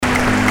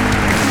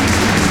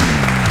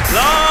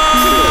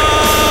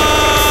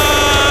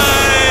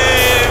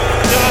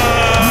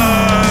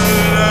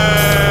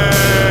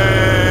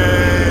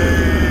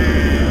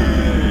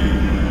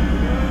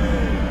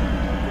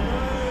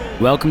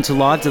Welcome to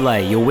Live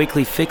Delay, your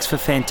weekly fix for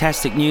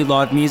fantastic new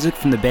live music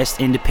from the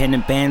best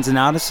independent bands and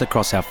artists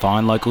across our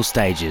fine local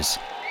stages.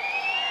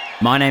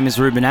 My name is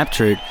Ruben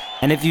Aptrud,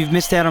 and if you've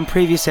missed out on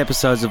previous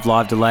episodes of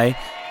Live Delay,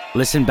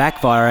 listen back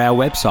via our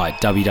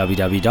website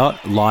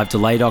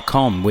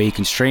www.livedelay.com, where you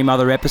can stream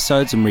other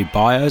episodes and read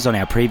bios on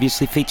our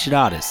previously featured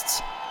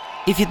artists.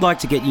 If you'd like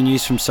to get your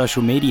news from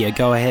social media,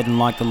 go ahead and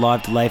like the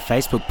Live Delay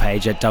Facebook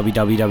page at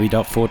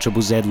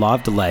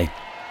www.4ZZLiveDelay,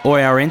 or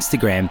our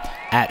Instagram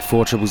at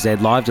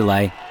 4ZZZ Live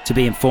Delay to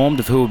be informed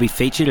of who will be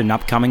featured in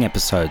upcoming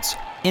episodes.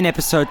 In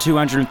episode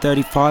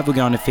 235, we're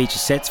going to feature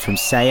sets from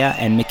Saya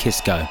and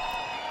Mikisco.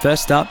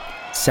 First up,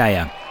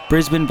 Saya.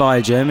 Brisbane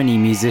via Germany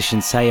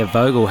musician Saya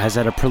Vogel has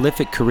had a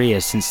prolific career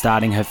since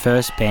starting her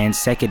first band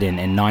Sekadin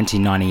in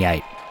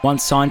 1998.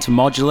 Once signed to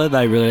Modular,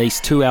 they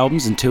released 2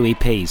 albums and 2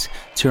 EPs,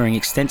 touring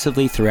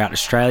extensively throughout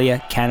Australia,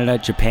 Canada,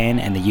 Japan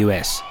and the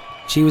US.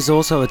 She was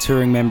also a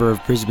touring member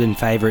of Brisbane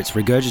favourites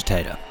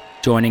Regurgitator,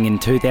 joining in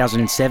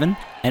 2007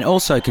 and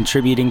also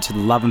contributing to the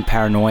Love and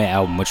Paranoia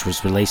album, which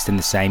was released in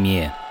the same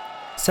year.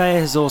 Saya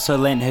has also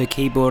lent her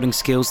keyboarding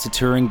skills to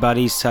touring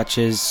buddies such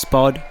as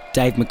Spod,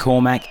 Dave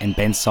McCormack and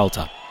Ben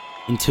Salter.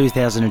 In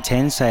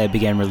 2010, Saya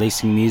began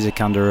releasing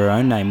music under her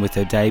own name with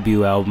her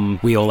debut album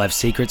We All Have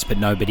Secrets But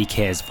Nobody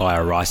Cares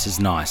via Rice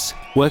Is Nice.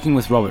 Working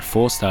with Robert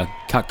Forster,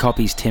 Cut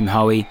Copy's Tim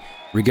Hoey,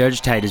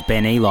 Regurgitator's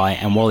Ben Eli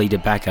and Wally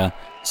DeBacker,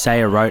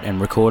 Saya wrote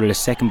and recorded a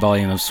second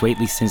volume of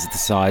sweetly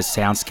synthesized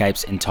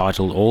soundscapes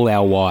entitled All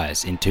Our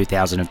Wires in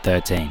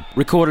 2013.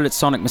 Recorded at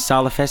Sonic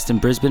Masala Fest in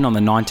Brisbane on the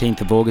 19th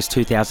of August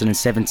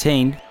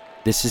 2017,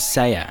 this is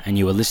Saya and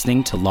you are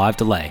listening to Live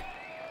Delay.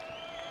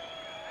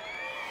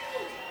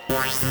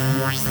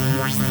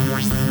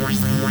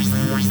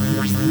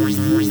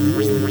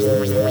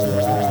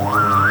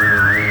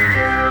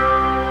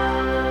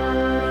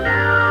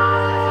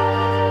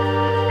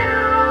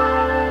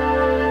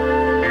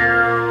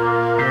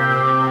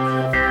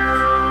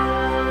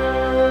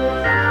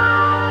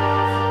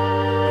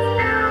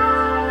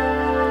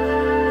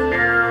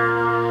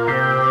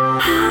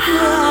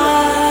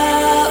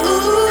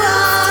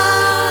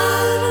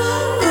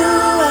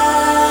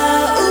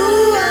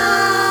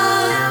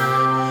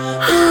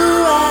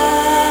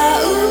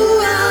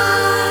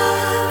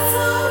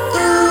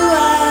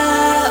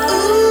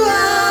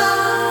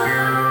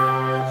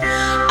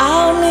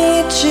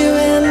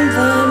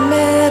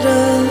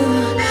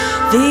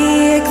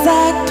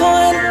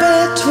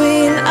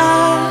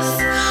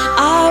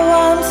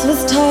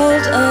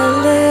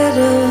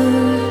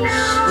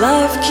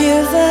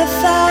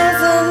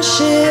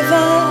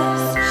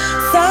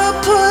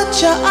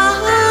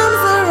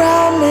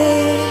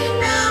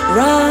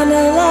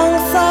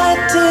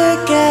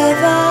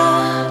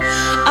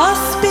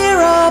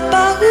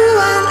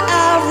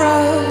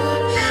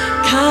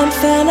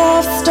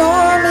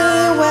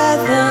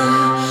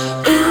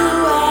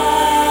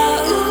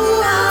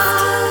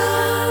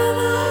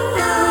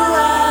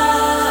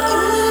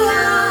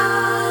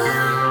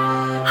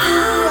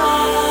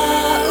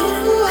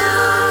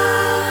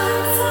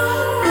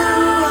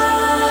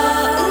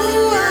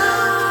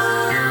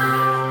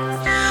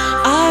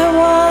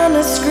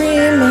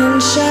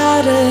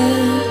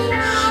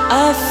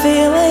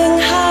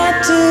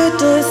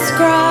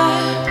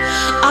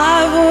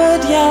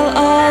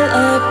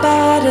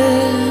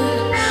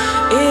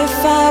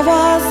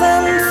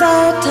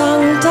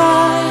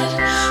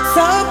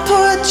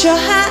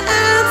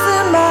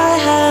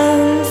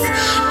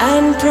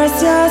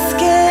 Press your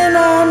skin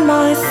on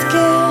my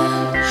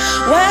skin.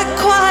 We're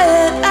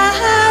quiet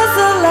as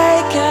a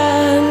lake,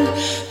 and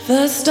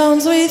the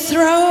stones we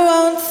throw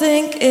won't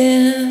sink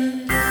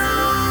in.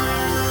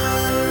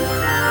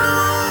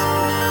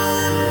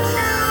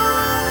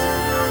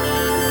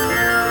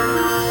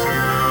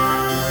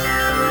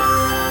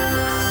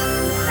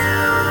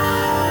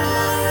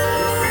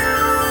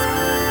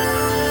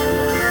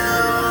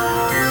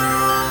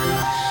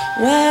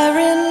 We're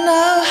in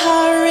no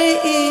hurry.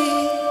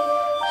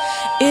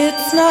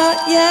 It's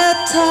not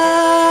yet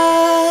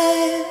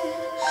time.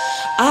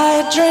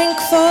 I drink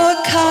for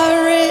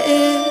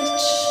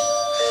courage.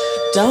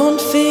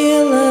 Don't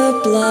feel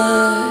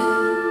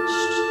obliged.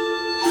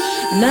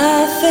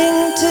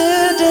 Nothing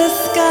to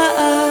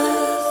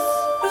discuss.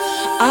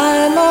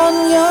 I'm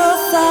on your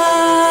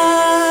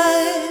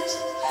side.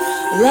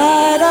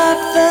 Light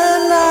up the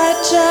night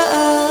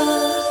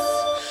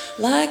just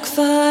like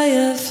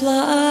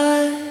fireflies.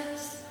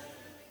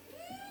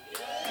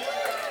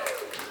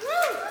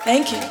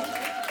 Thank you.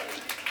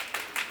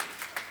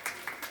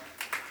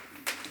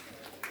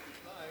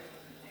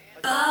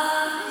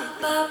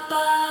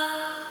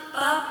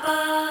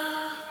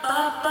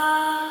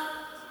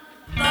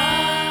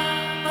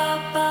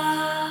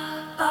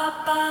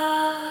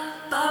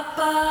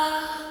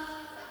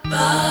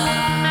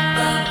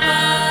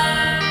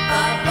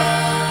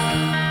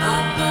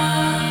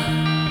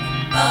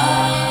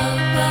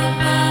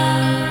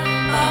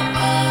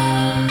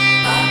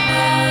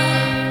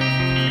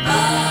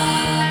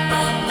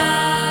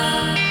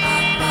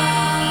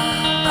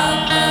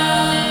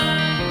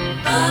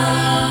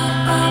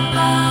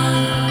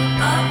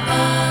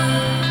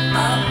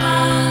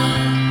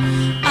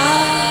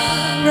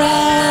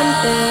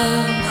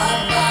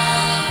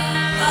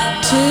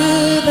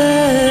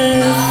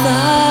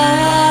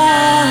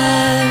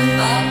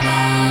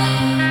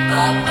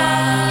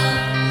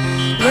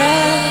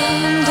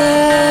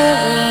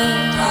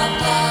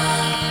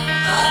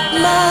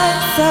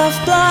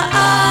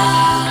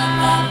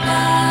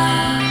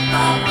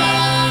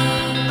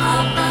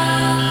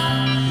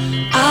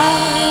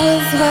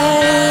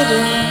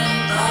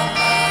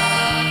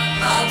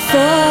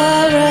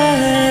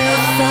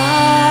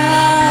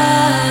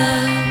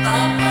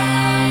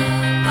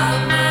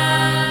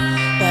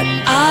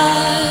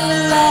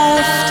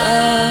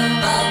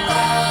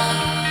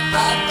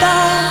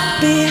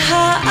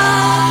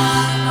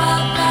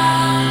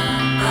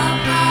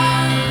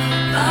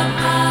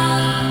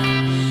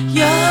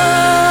 You're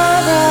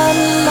on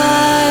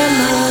my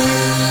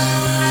mind.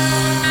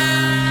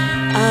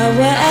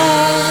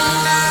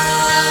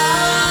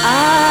 I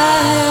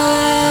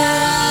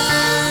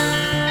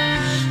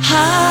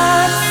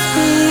heart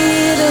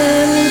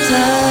beating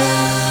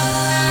time.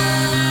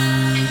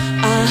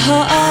 I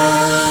hope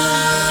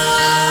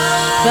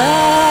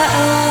that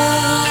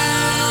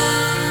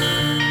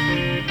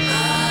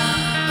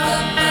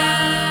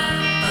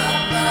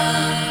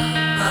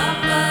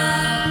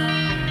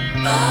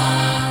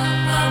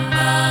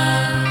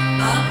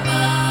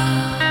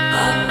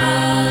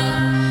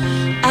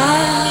I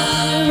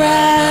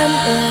ran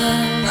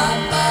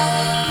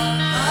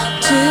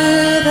into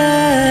the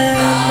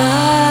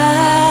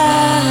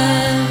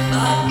night.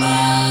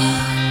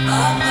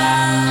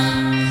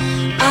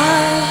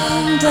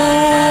 I'm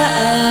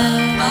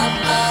down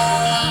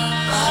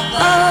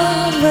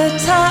all the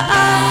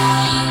time.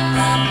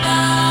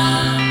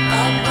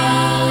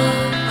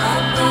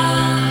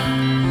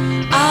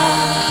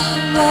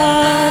 I'm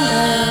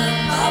running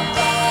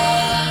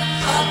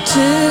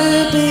to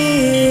be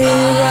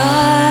right,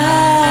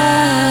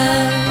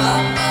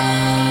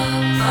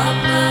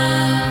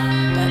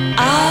 but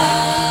I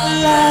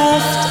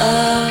left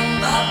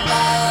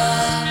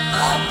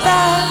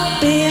that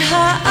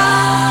behind.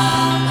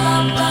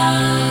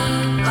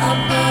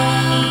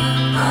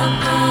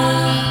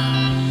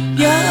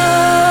 You're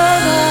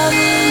on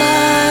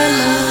my mind.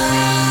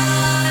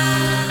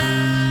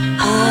 I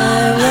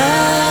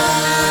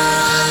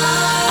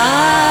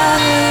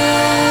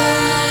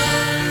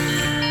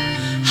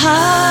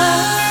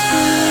heart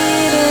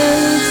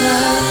beating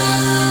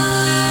time.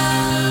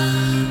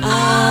 I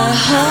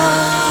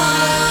hope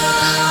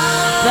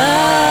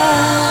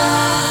that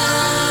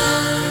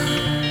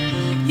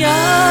you're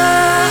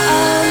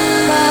on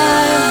my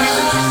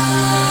mind.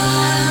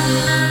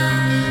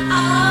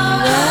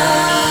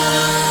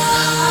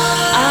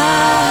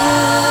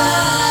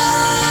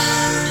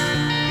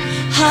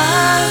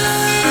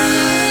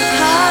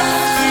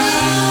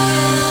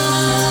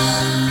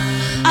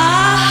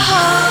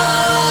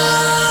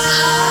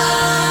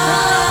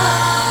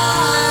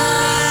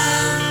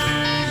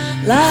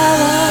 La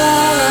la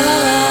la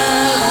la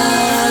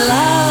la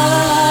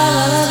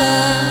la la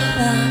la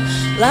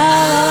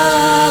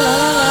la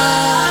la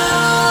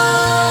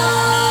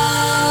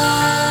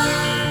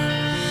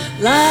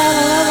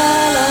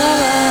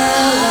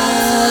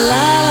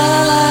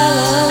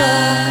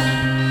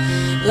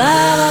la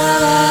la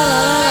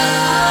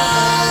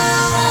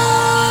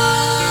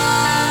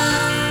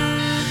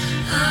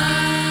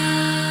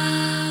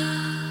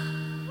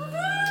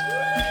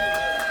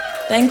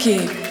Thank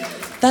you.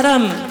 That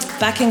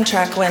backing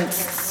track went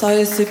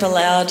so super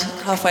loud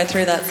halfway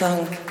through that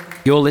song.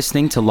 You're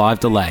listening to Live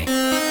Delay.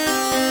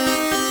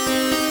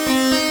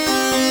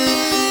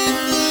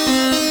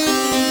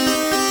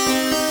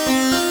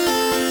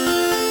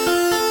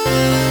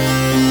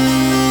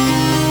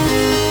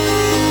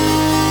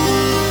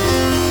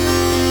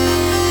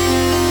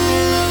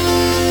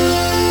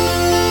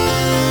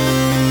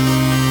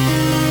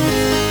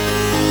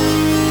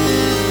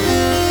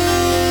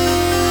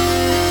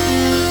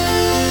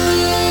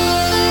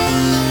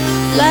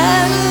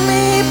 Let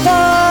me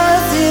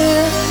pause you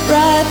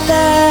right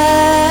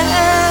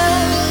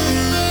there.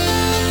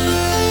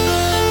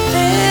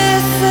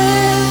 This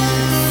is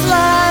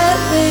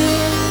slightly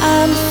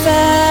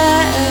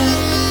unfair.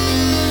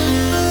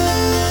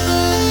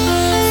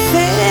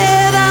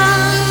 Sit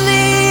on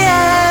the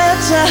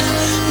edge of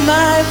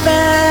my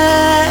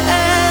bed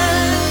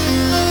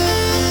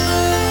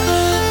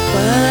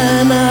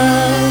when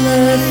all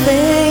the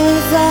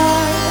things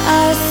that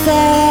I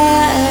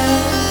said.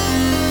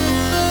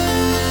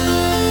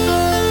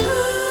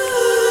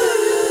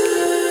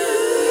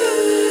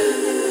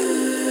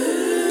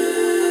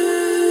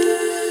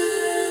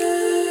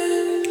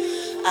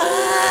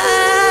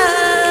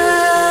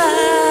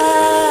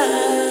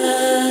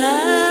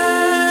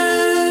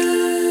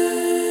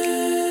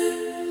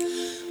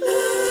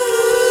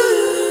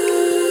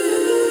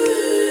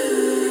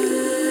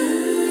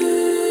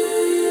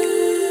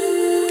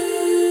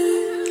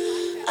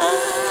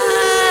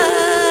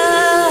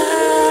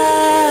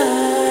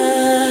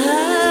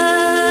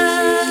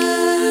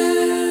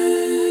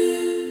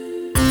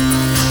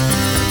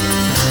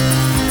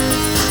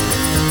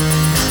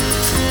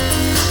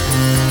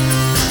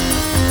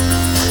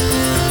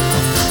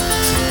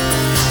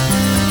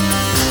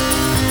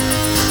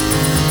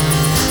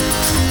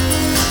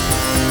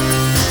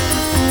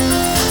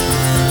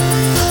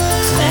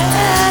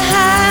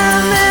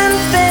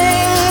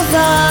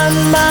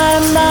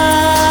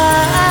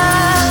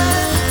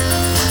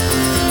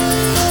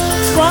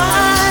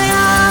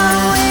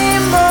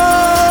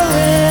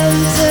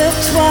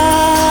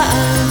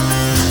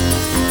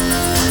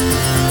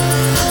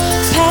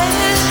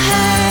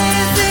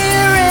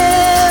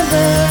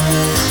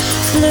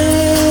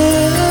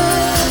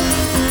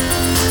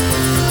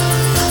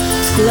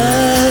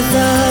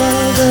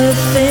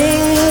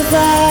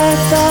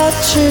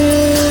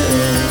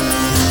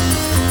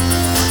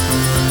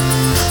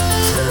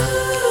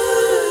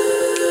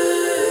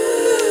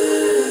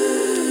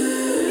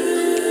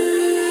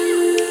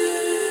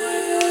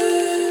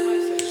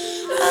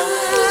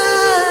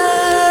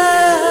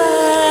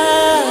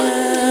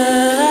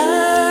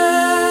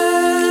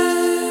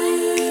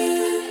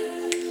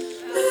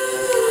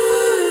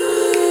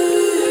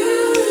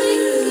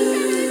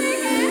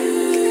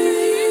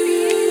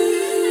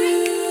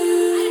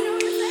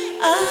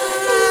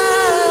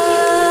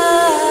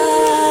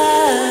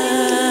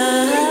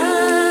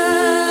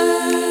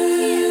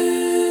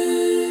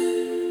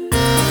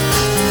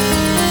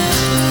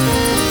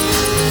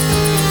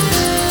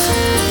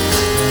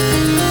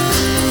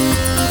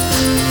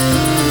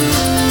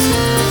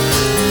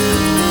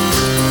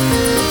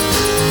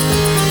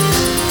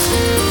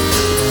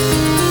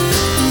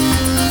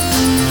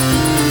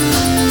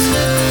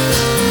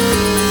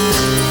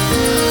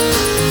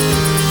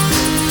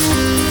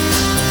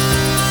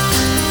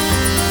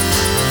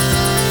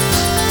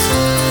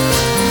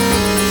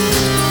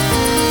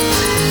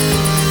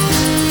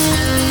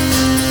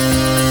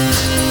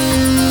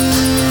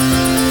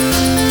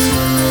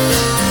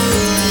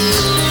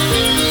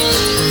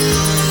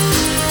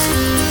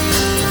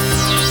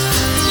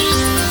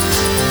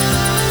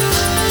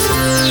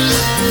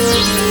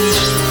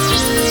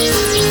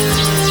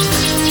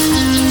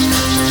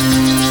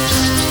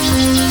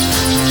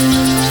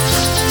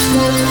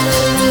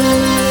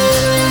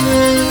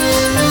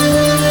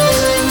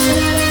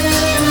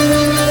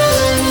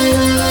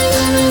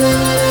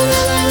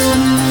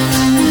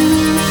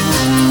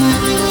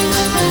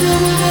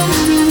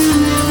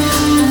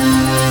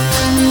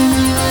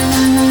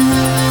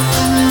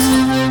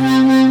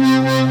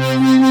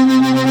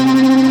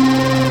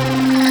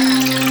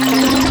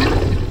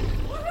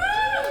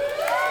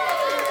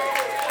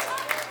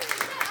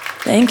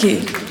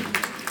 Thank you.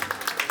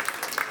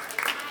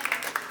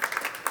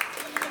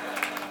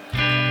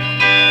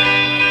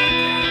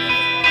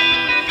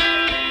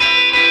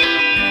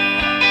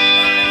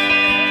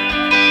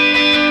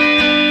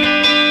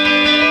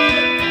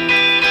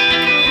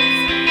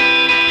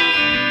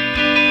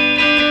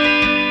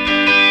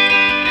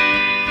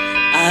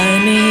 I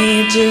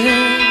need you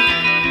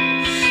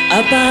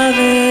above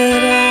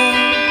it all.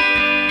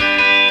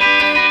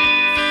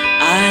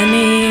 I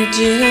need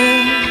you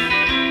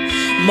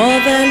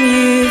more than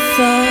you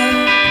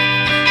thought.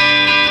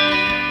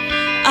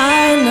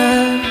 I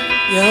know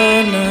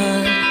you're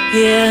not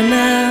here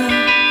now.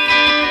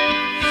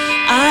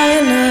 I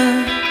know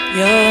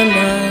you're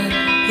not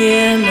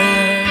here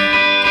now.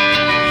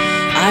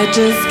 I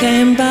just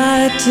came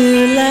by to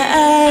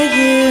let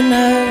you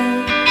know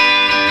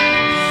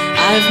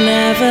I've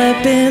never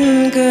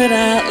been good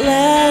at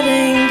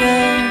letting go.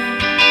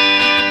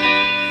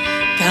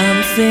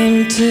 Can't seem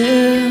to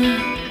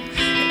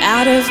get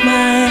out of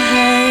my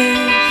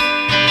haze.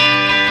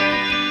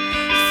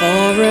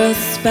 For a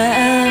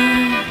spell,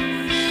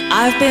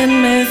 I've been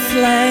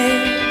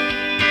mislaid.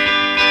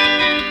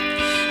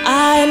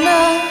 I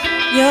know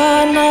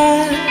you're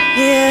not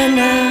here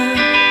now.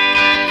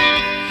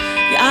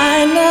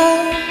 I know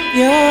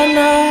you're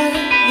not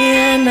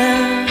here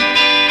now.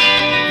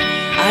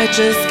 I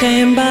just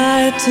came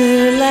by to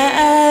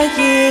let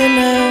you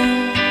know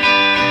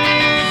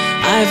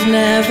I've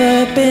never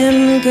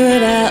been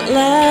good at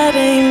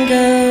letting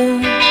go.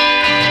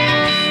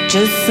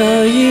 Just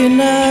so you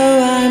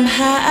know, I'm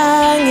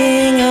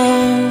hanging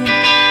on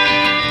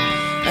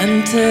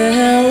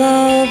until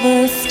all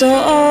the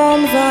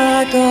storms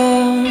are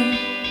gone.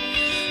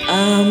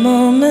 A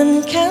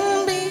moment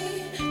can be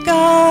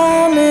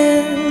gone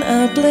in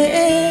a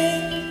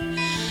blink.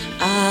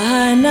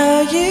 I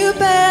know you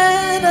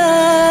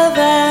better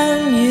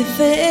than you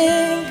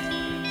think.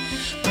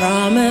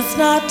 Promise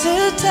not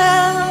to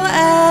tell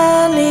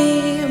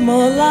any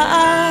more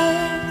lies.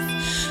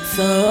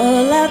 So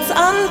let's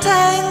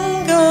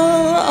untangle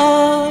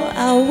all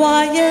our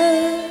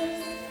wires.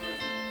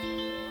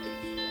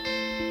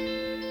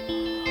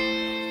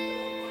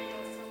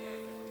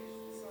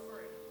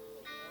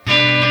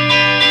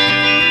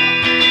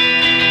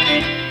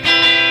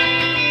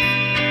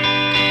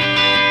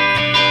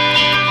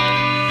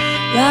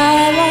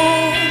 La la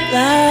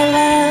la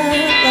la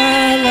la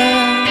la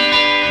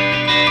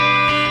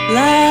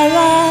la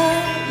la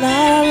la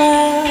la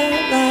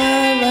la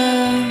la.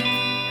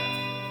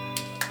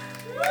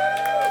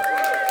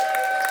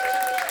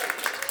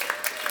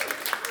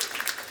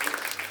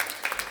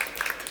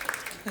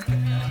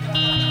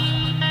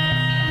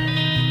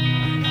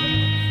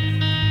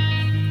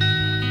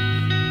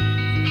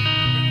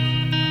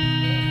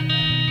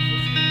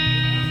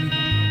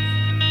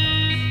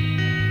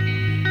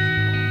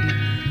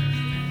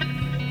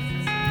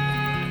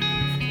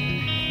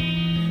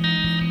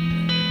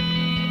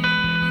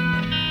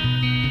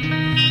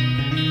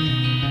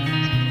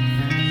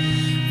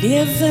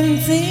 Wir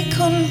sind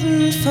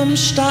Sekunden vom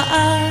Start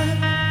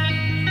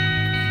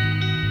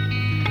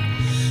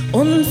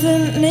und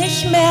sind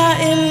nicht mehr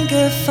in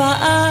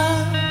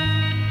Gefahr.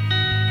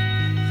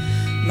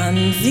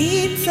 Man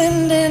sieht's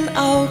in den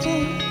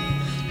Augen,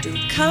 du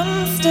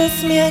kannst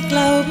es mir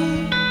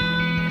glauben.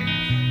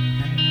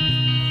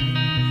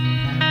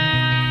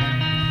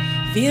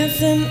 Wir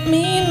sind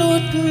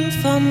Minuten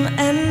vom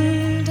Ende.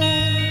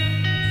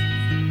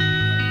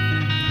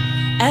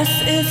 Es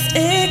ist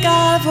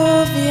egal,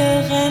 wo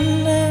wir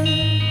rennen,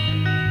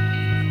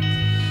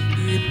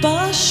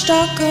 über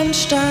Stock und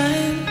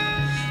Stein,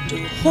 du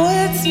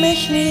holst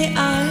mich nie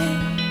ein.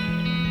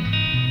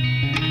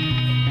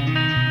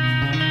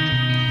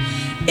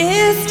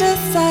 Ist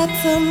es Zeit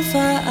zum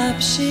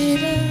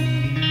Verabschieden?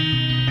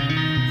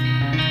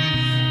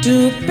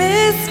 Du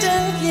bist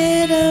in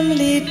jedem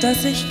Lied,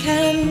 das ich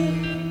kenn.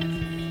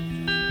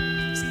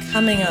 It's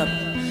coming up.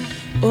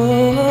 Oh,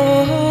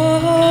 oh,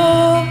 oh, oh.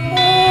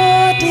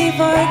 Die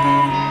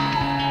Wolken,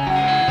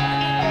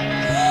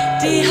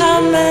 die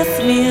haben es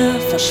mir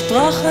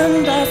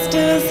versprochen, dass du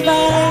es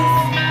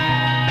weißt.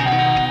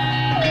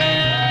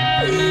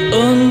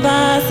 Und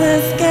was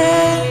es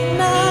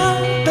genau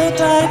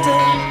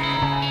bedeutet,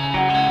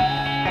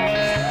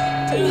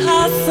 du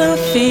hast so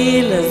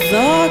viele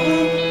Sorgen,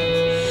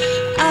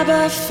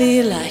 aber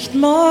vielleicht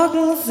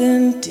morgen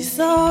sind die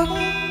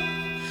Sorgen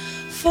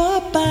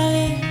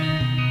vorbei.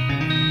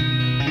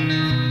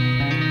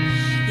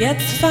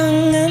 Jetzt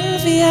fangen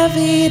wir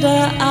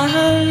wieder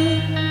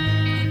an.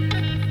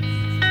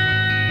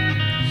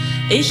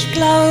 Ich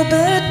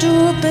glaube,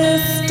 du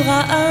bist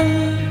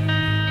dran.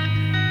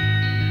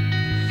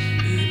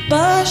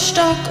 Über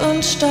Stock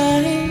und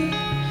Stein,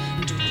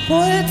 du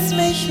holst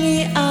mich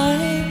nie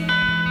ein.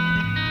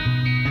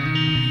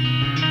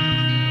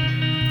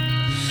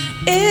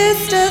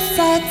 Ist es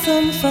Zeit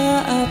zum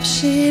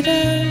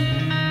Verabschieden?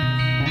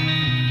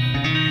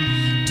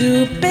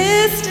 Du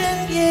bist in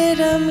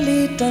jedem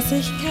Lied, das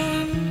ich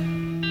kann.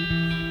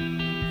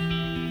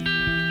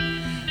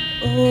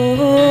 Oh,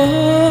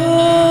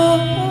 oh,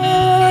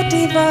 oh,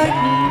 die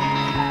Wolken,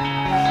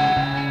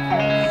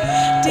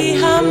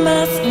 haben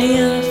es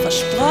mir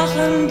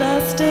versprochen,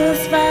 dass du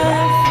es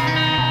weißt.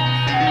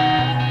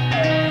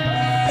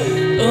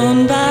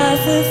 Und was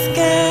es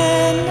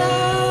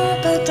genau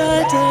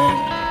bedeutet.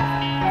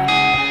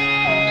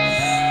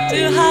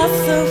 Du hast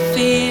so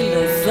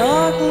viele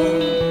Sorgen,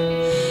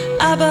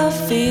 aber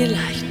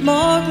vielleicht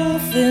morgen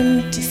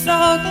sind die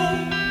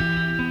Sorgen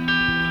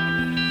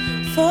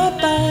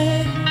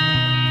vorbei.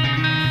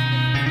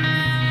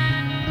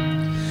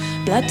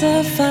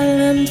 Blätter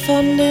fallen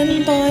von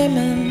den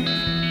Bäumen.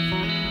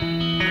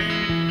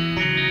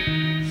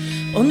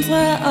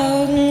 Unsere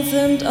Augen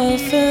sind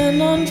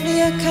offen und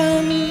wir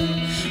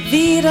können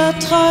wieder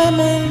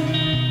träumen.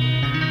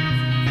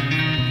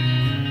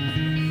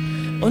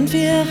 Und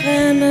wir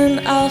rennen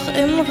auch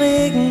im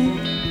Regen.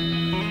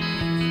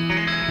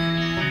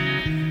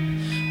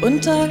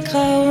 Unter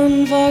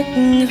grauen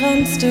Wolken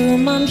rennst du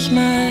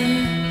manchmal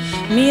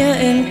mir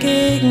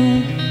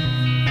entgegen.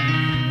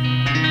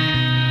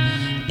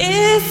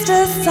 Ist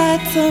es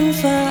Zeit zum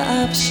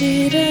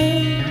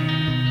Verabschieden?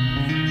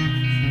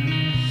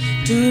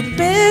 Du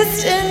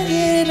bist in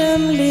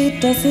jedem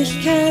Lied, das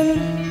ich kenn.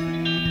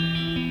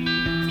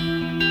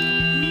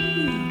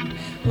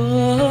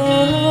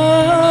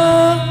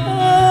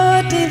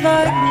 Die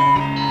Wolken,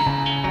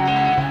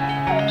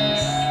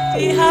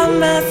 die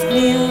haben es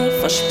mir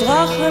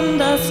versprochen,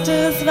 dass du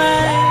es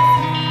weißt.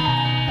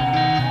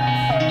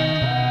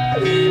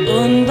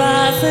 Und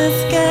was es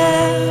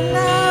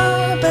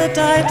genau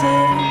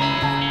bedeutet.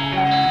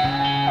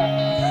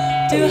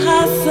 Du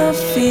hast so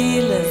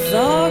viele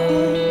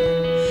Sorgen,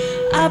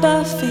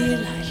 aber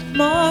vielleicht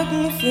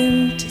morgen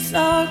sind die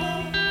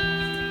Sorgen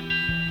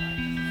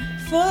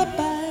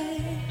vorbei.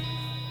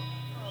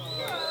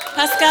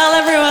 Pascal,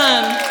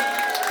 everyone.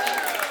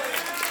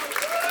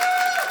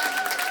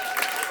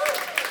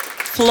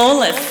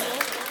 Flawless.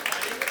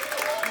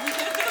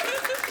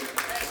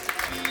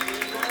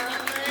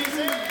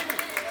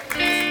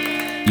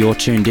 You're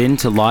tuned in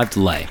to Live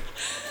Delay.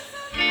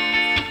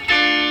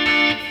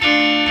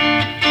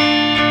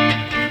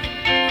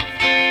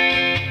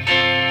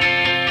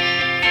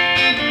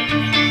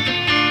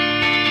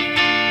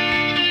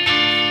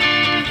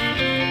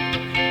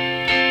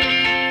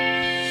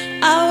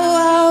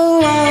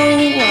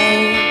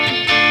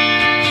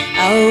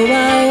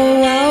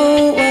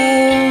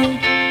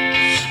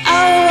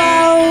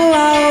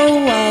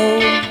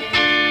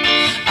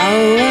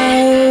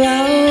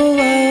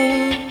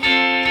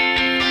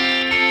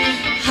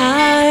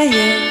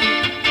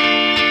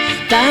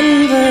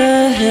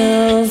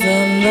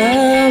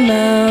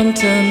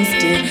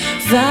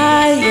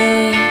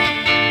 Desire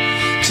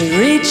to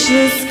reach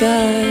the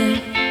sky.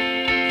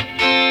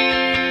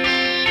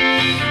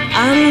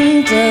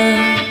 Under,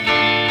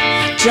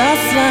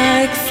 just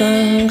like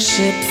sunk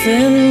ships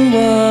in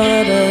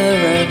water,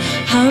 a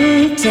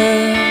hunter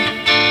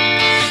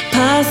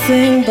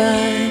passing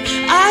by.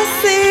 I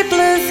see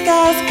blue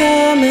skies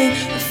coming.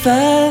 The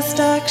first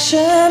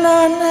action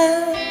on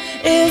hand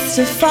is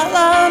to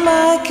follow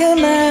my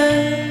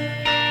command.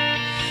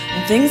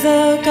 And things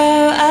will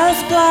go as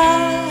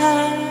planned.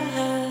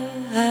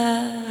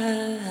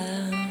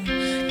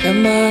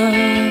 Come on,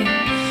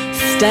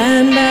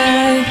 stand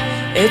by,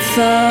 it's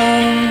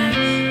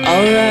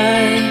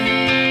alright.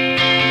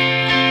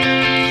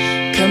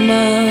 Come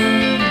on,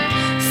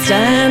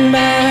 stand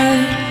by,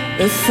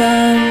 the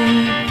sun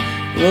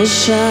will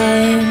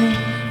shine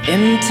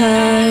in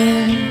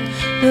time.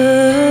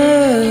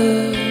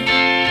 Ooh.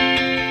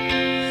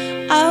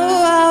 Oh,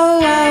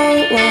 oh,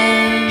 oh, oh.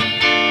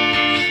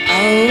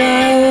 Oh,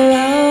 oh,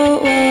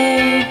 oh, oh.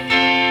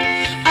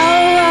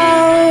 Oh, oh,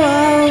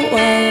 oh,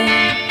 oh.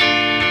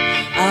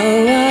 Oh,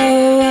 oh,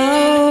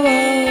 oh,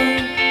 oh.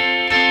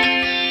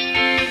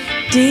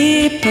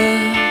 Deeper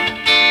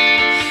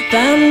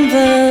than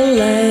the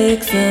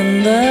lakes and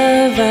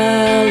the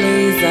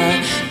valleys I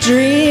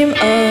dream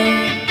of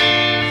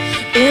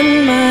in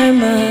my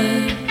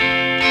mind.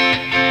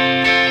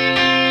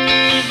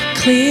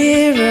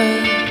 Clearer,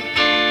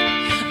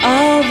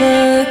 all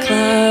the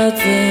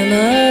clouds in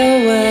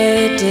a way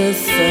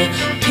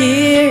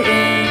disappearing,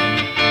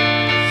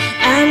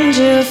 and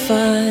you'll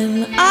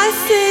find I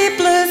see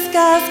blue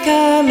skies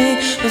coming.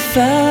 The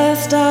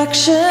first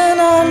action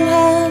on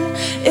hand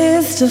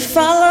is to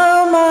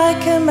follow my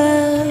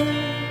command,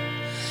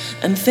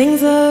 and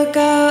things will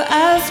go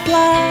as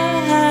planned.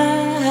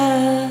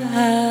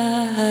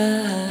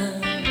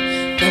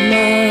 Come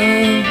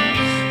on,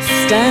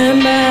 stand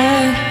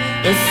by,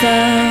 the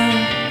sun,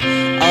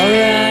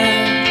 alright.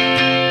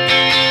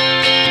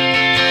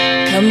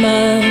 Come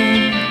on,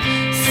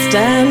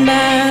 stand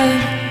by,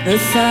 the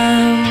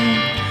sun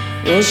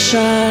will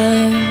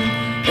shine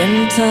in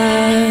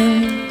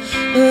time.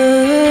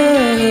 Ooh.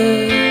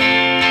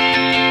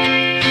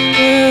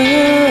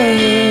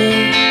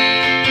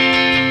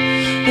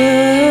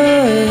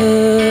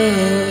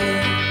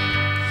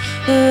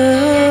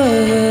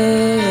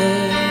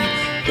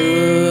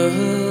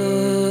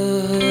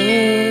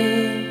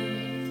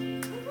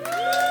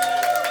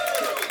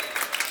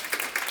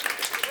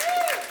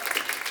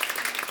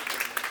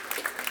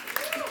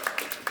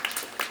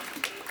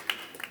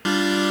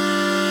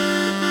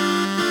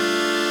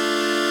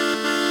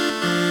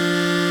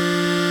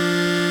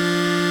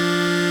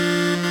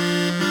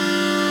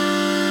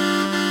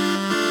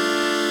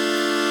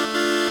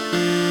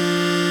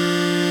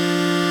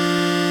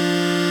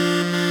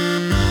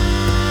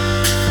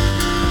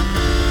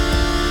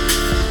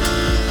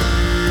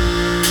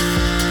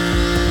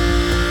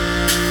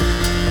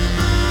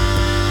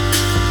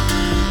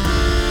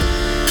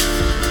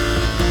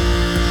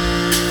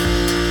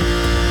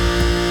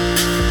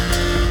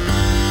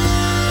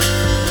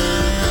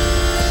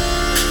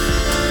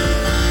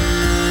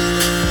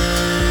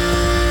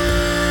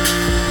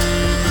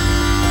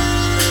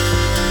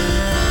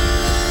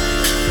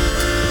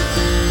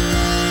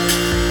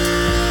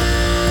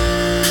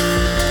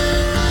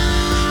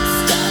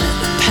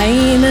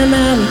 paint a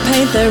mountain,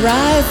 paint their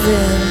eyes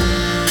in.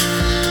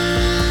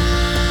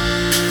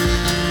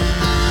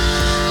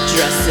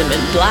 Dressed him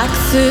in black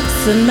suits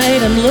and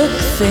made him look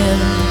thin.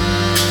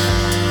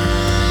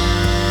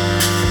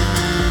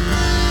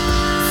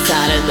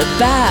 Sat in the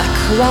back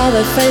while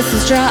their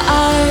faces dry.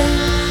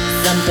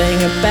 Something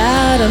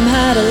about him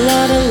had a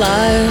lot of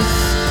life.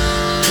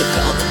 Took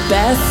all the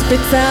best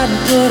bits out and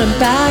put them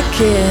back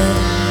in.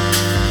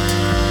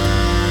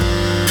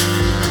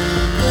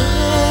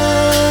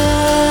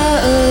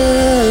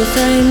 Oh,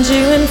 framed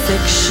you in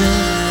fiction.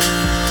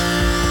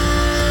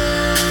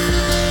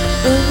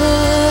 Oh,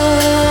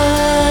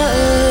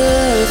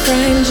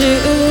 framed you.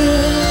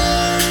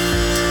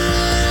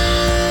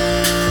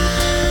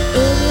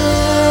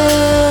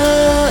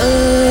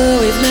 Oh,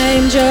 we've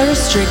named your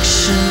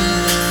restriction.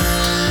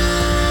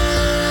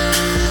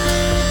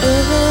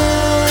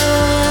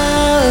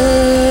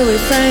 We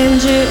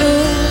framed you.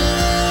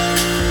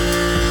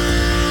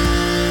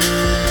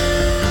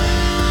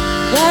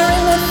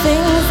 Wearing the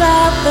things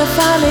that they're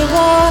finally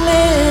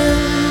wanting.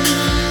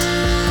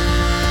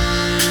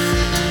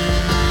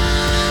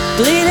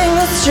 Bleeding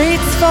the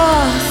streets for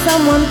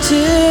someone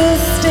to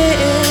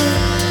steal.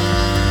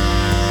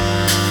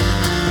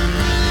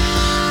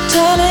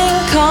 Turning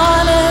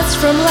corners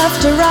from left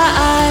to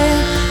right.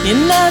 You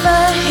never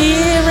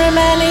hear him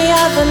any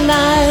other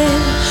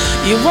night.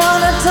 You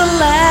wanted to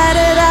let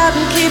it out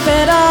and keep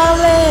it all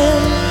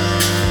in.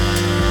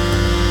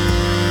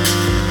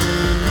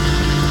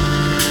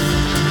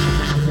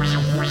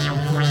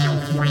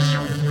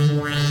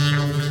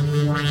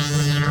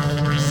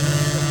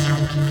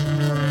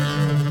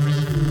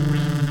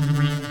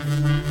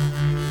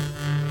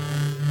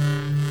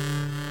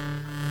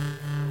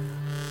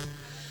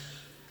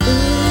 Ooh,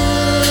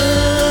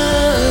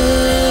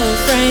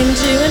 framed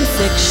you in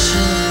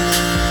fiction.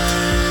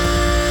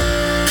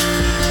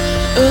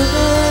 Ooh,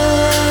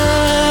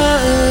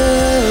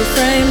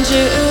 framed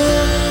you.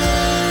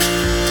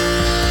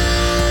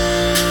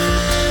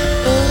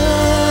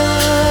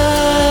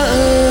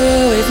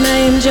 Ooh, we've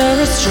named your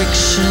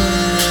restriction.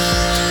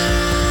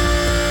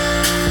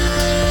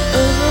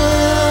 Ooh,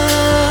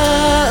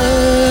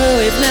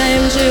 we've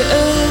named you.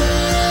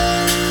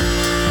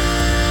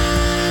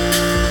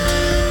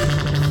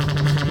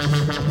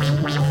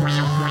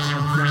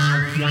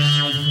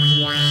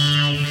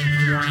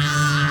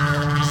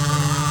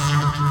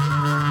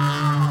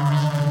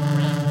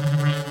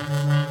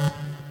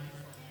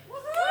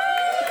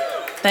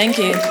 Thank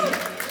you.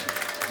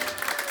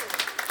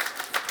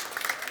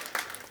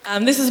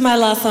 This is my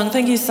last song.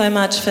 Thank you so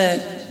much for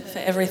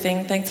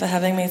everything. Thanks for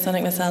having me,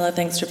 Sonic Masala.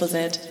 Thanks, Triple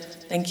Z.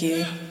 Thank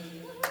you.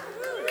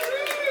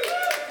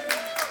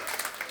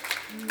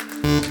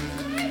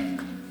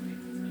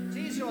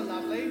 Geez, you're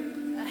lovely.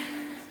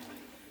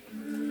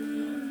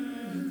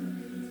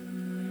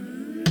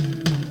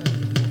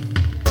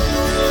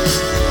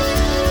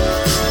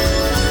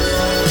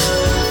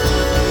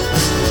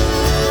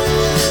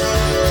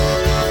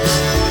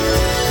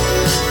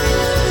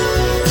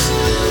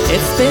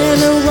 It's been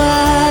a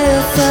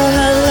while, so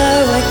hello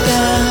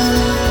again.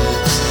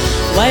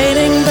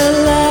 Waiting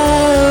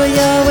below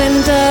your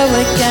window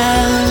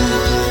again.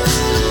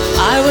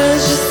 I was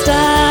just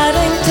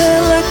starting to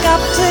look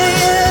up to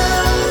you,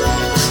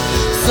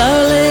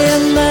 slowly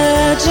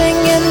emerging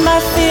in my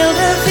field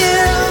of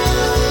view.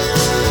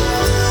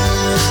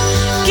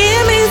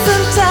 Give me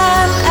some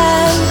time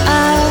and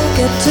I'll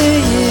get to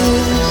you.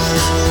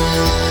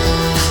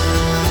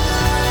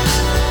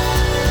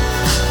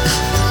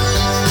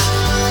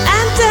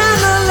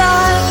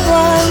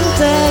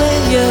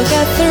 You'll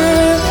get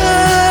through.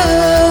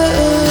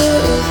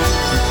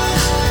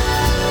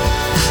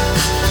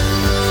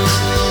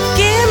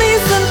 Give me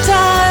some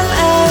time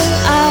and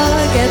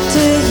I'll get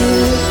to you.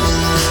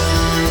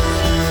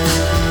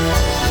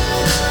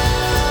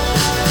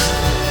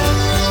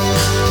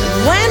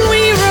 When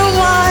we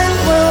rewind,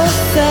 we'll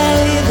say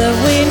that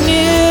we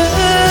knew.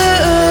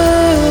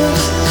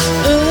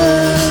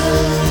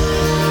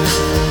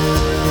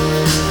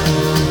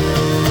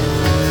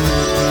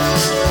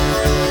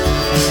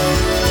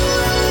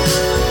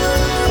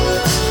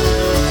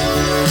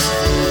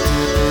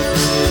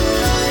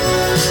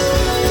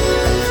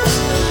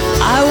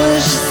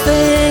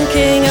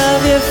 Thinking of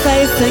your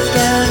face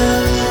again,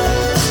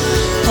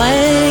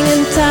 playing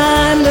in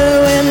time to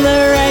win the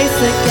race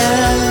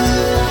again.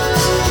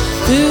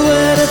 Who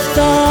would have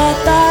thought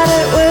that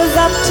it was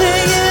up to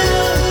you?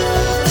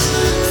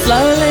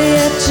 Slowly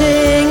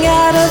edging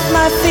out of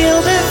my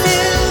field of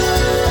view.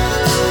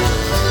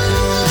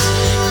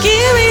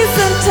 Give me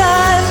some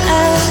time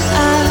and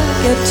I'll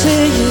get to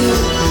you.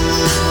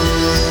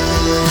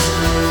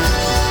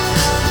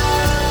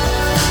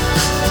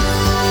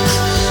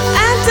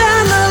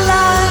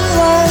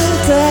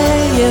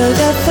 You'll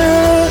get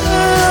through.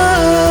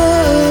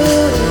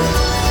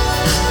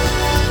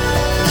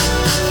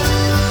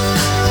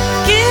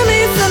 Give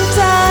me some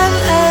time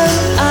and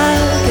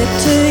I'll get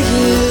to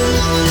you.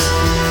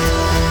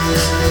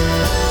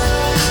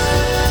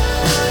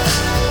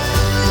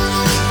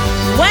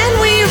 When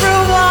we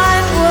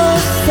rewind,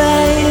 we'll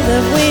say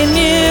that we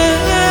knew.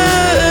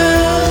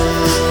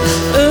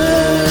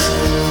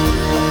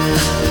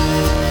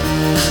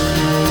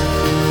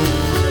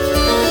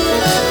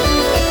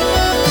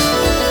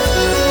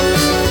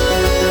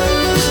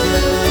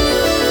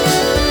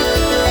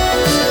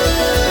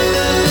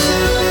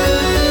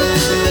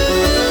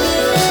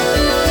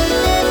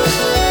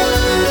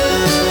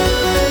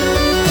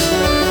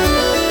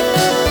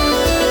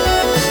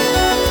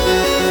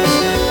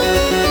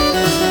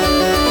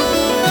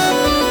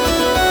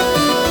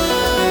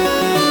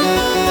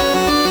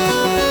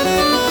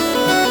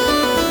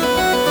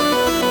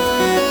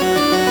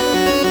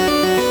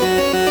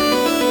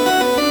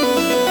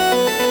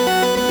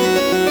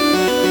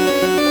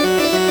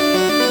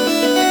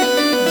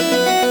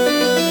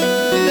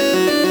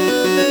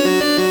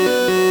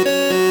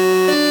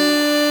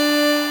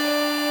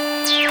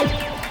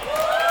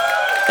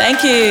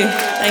 Thank you.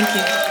 Thank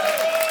you.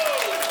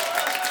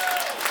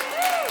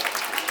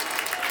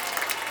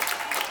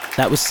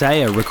 That was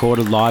Saya,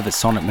 recorded live at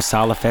Sonic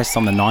Masala Fest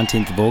on the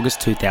 19th of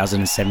August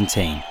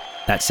 2017.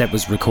 That set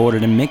was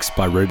recorded and mixed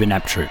by Ruben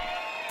Aptroop.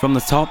 From the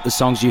top, the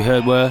songs you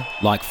heard were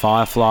Like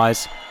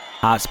Fireflies,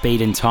 Heart's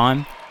Beat in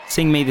Time,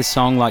 Sing Me the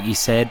Song Like You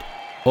Said,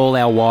 All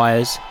Our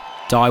Wires,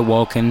 Die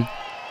Walkin',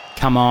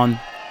 Come On,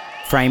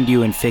 Framed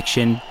You in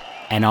Fiction,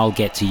 and I'll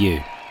Get to You.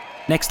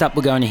 Next up,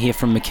 we're going to hear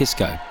from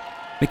Makisco.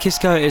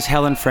 Makisco is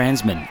Helen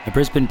Fransman, a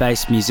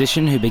Brisbane-based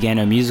musician who began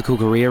her musical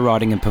career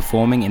writing and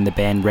performing in the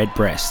band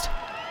Redbreast.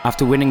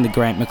 After winning the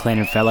Grant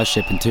McLennan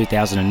Fellowship in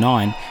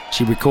 2009,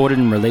 she recorded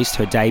and released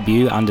her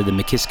debut under the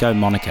Makisco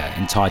moniker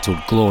entitled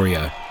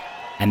Glorio,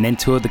 and then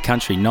toured the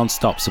country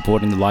non-stop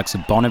supporting the likes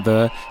of Bon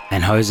Iver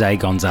and Jose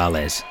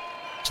Gonzalez.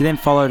 She then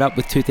followed up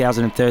with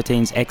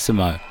 2013's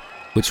Eximo,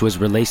 which was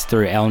released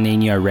through El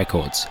Nino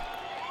Records.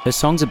 Her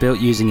songs are built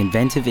using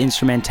inventive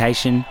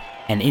instrumentation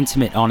and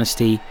intimate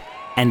honesty,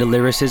 and a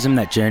lyricism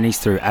that journeys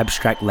through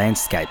abstract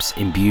landscapes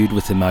imbued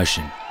with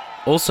emotion.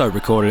 Also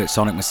recorded at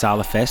Sonic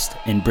Masala Fest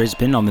in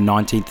Brisbane on the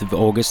 19th of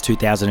August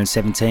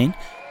 2017,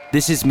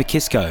 this is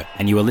Makisco,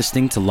 and you are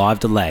listening to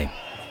Live Delay.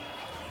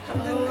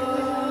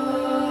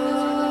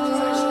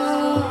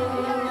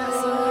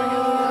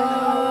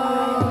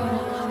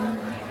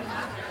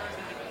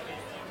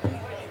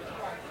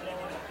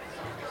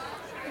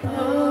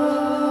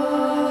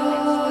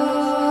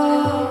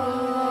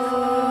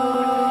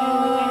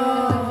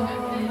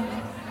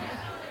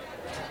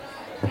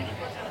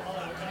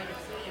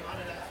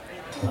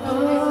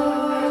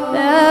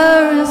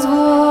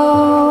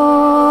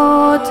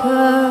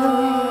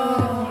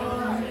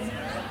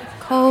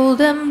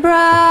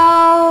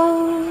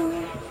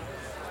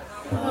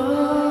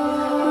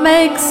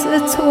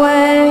 Its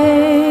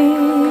way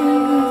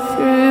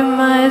through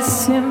my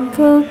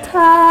simple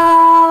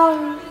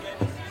town,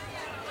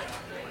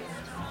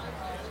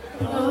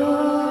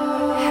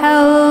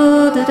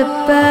 held at a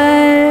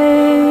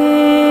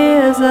bay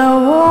as I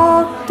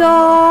walked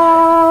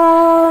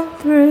on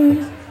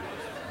through,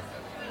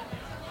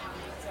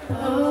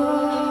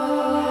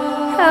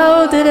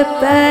 held at a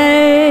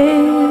bay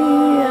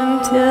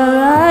until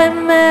I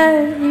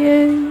met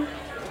you.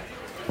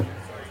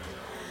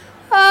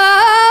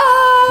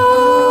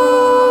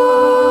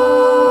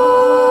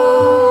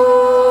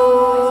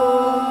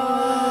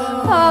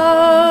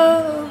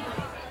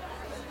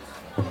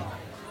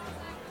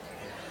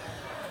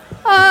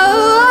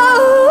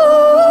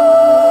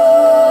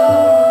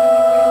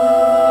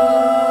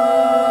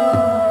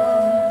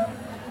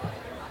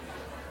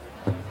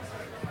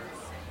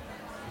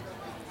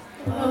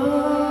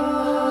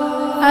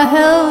 I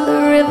held the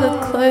river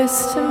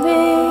close to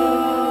me.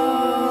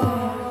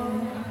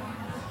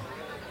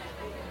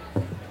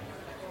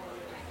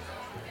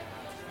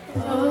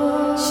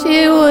 She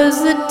was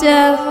the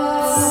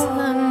depths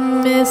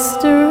and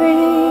mystery.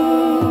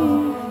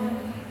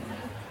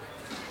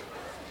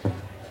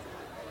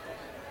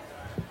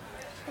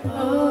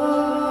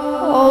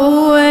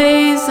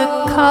 Always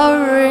a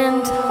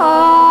current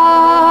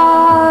hardly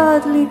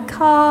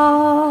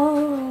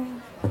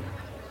calm.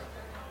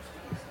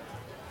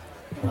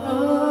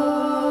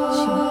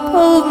 She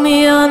pulled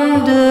me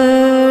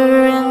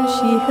under and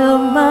she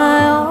held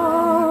my arms.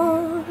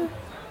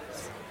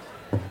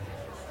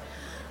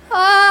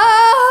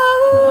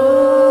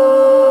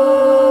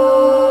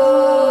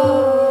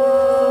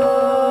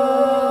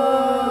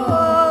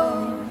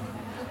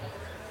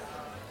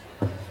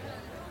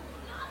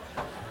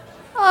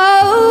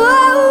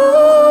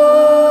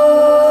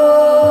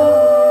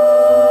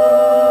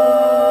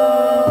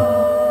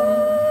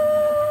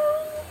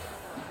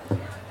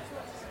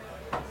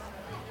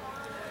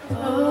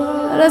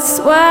 I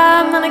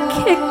swam and I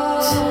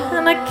kicked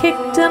and I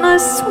kicked and I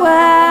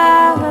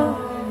swam.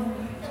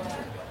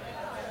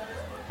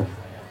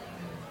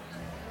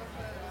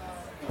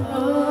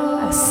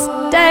 I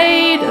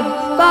stayed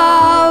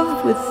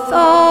above with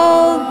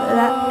all that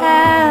I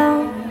am.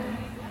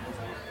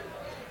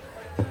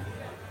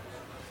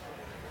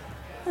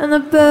 And the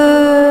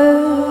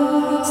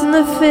birds and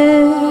the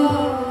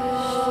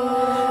fish,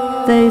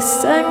 they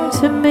sang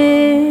to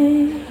me.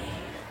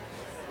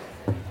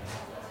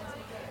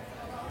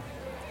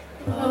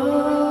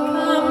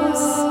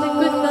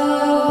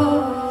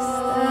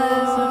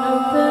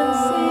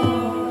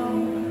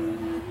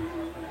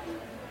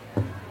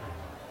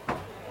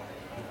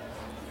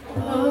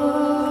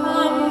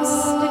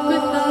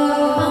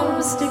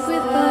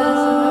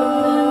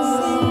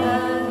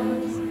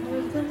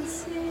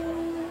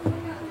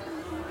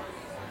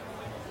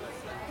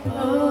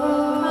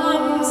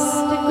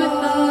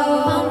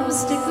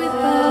 Stick with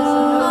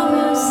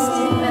us,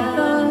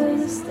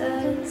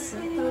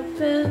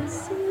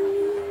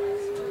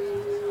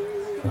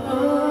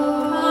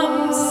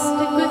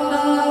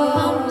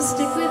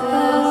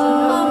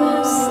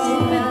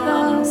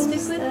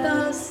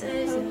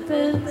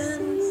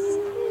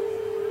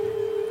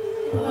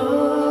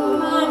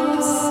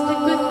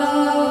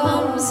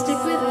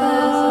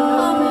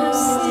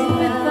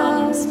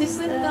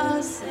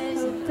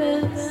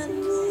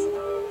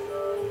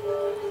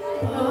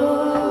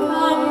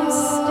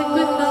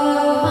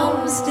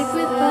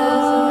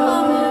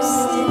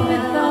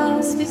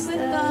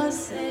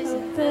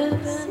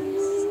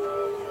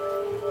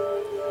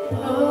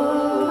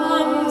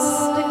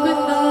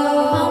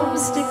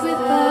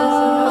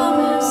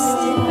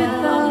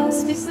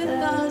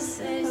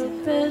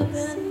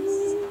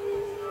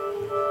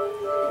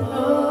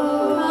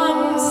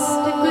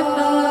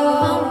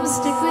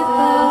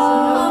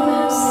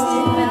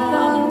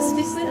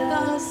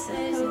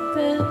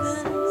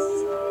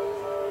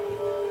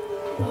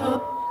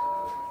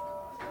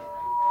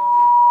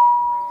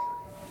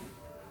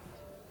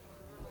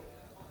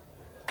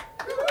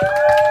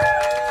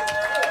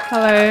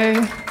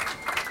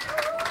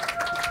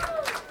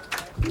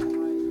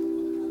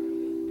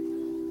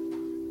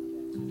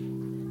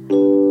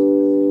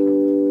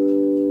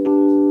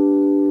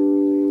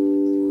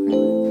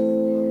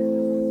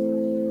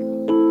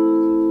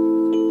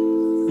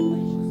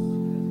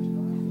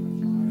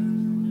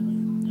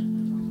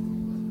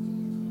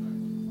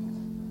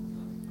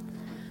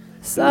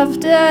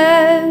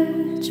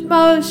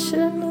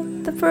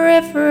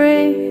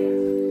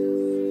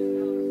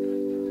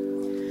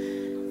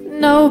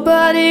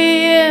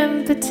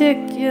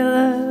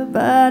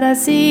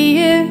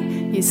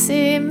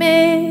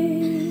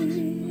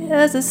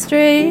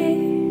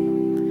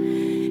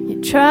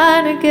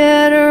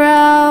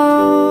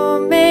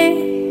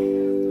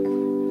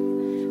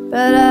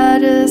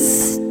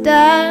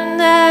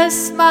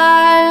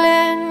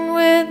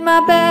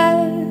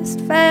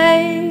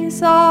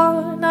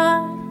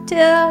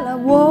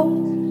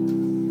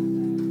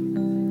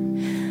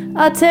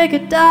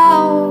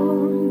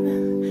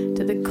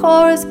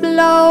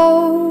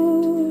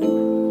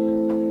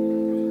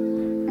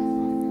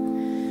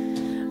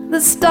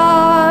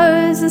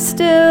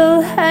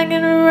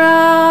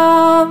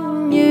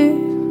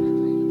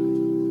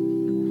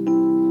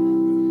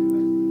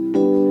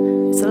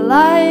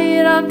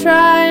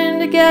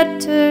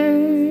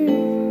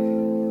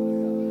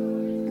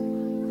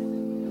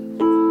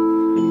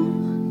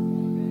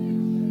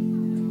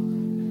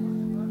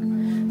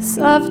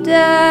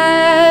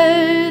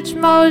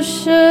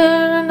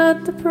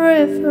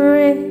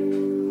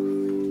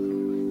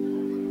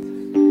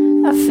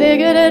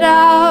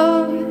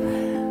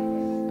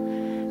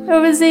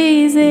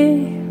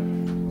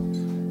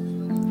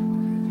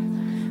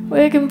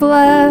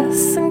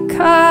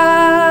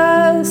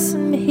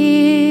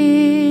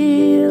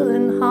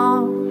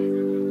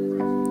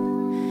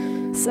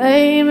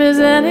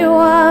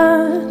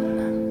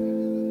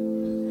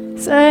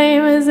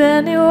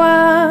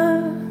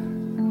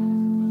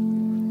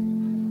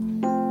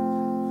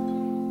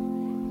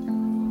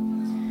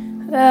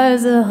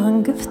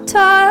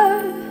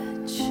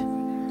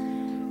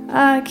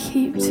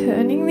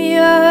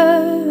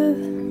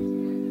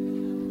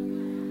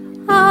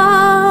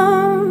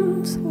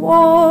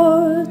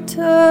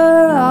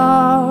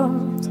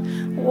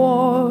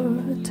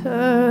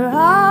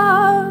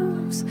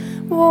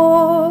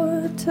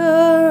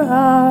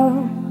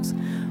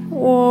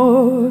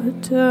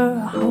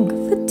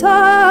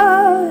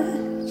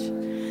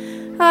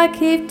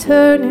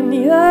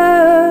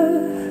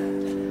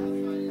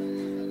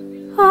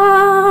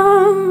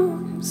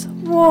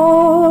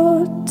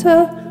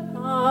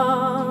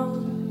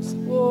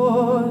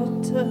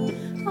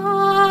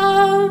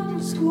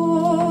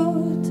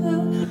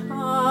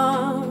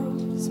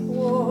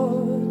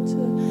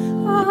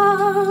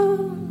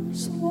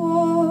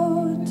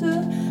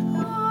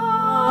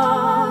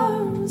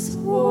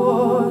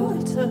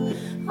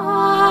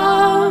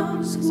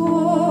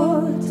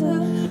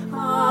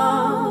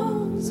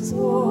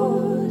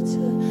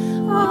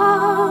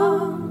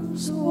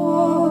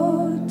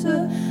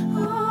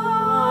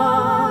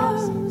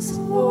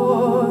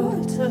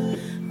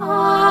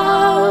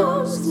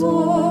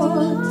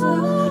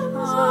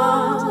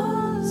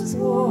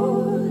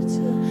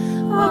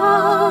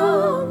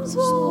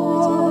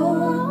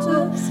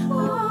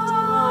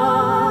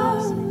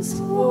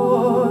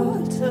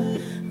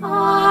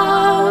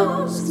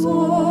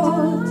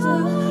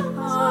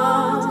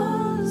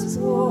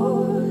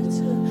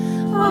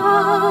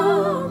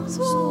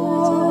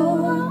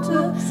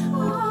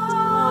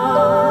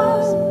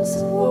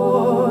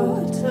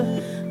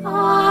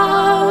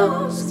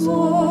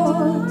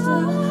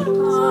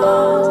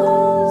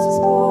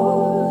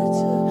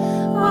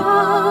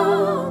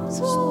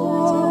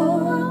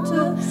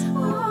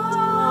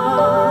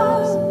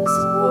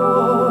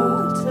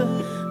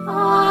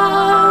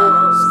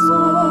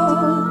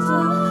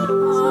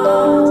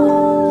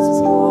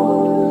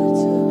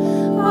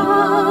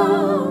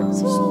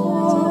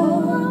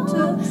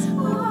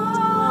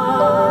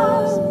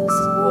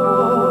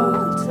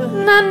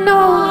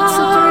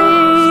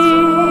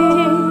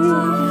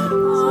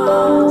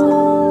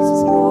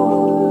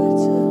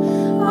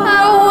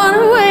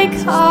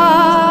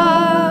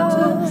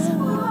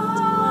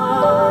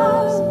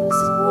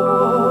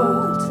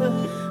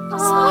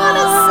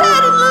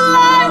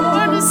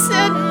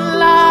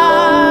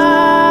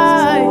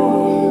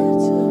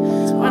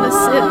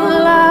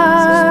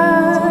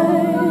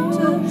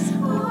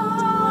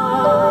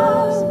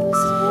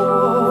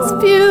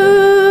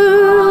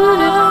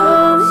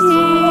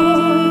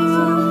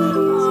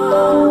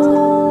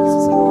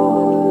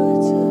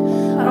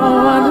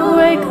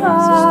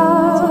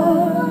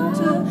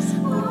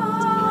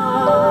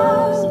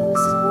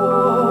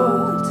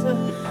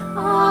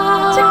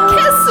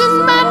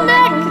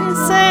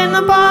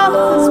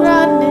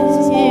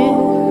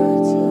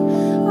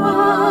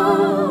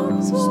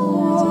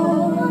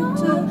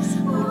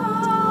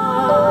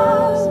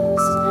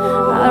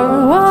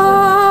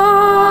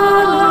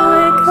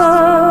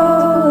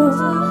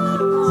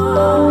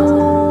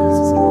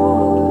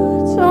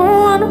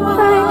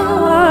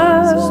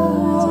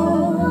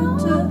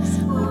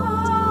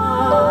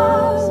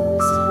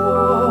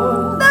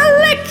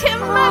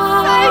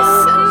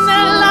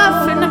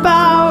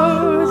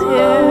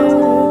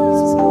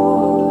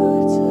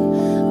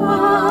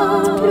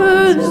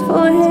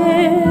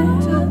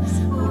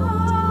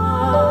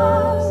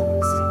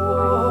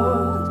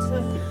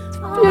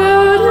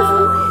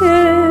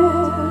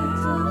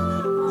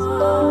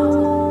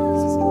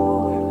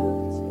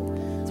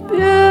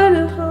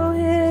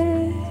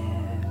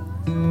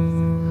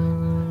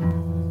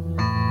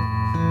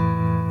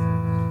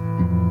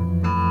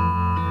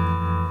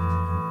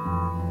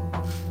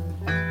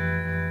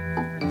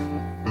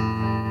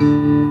 I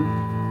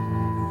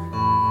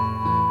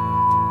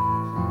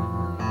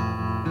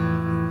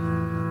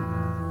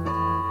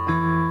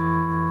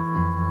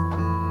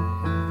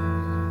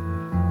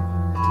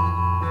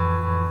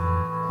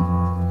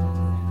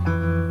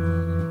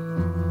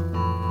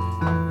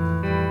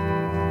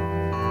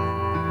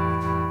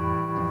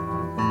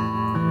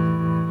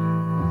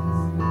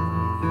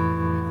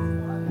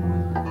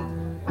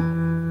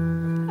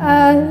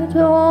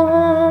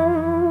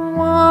don't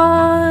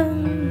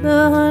want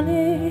the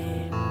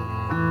honey.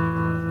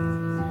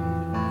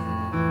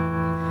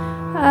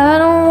 I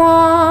don't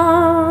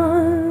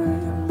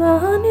want the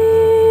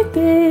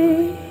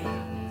honeybee,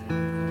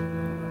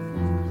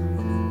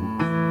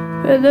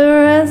 but the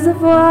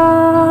reservoir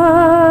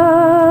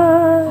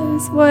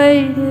is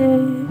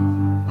waiting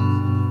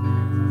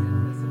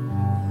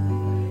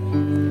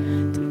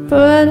to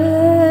put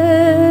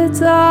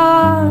its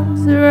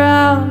arms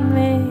around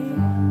me.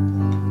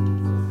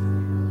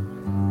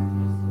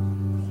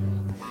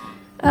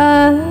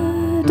 I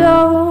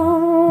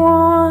don't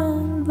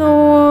want the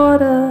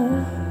water.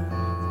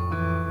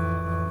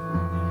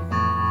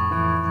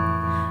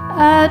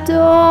 I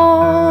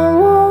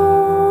don't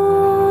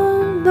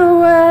want the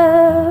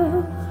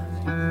well.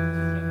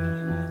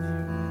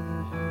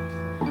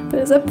 But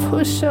as I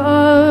push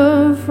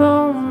off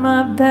from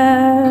my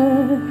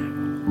back,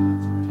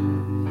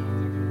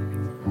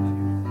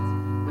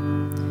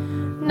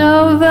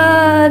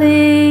 nobody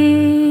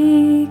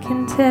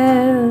can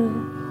tell.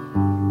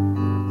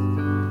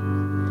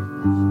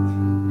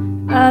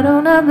 I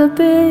don't have the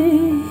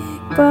big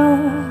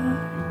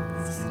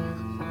box.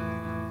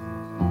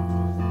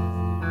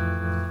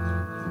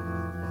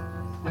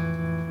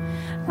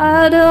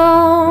 I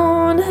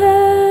don't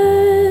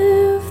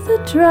have the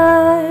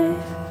drive,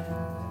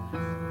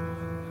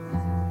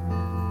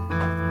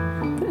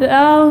 but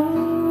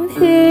out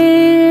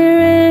here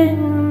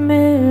in the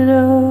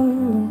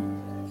middle,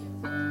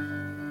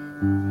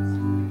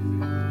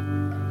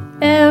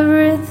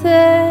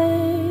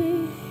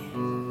 everything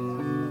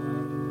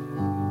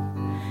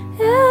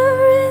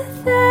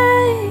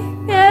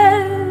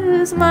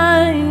is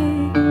mine.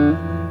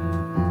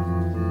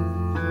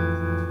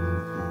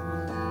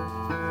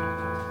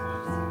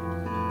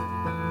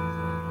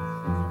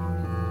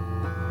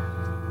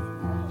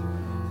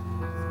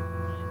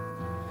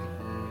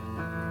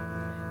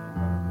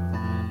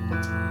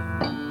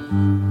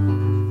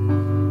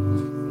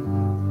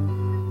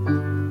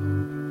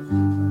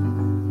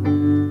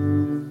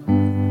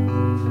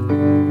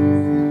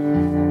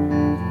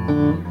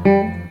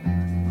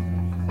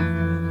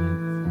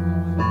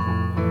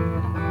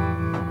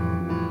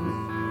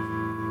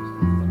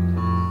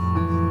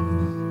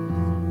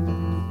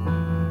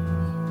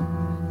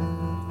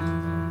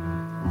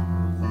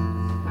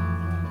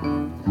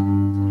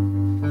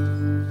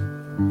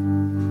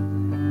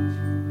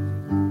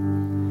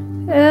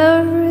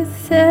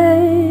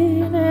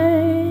 Everything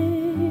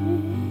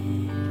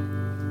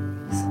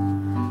is,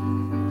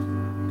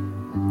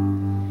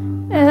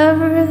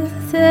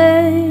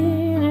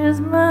 everything is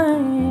mine.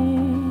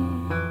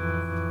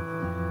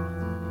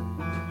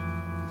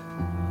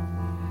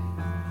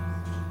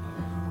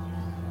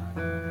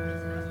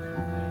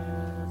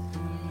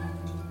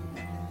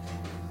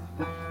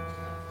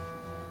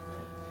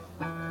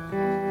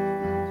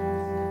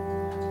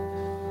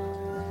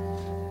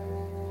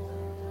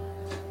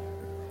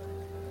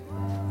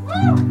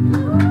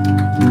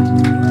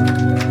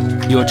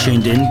 You're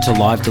tuned in to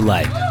Live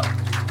Delay.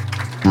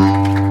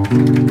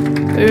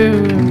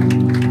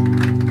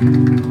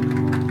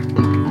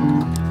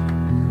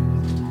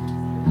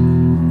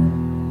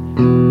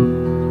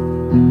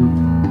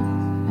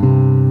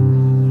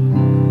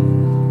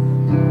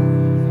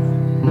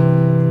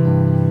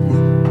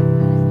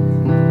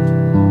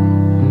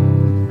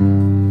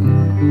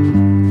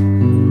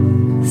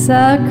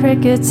 Saw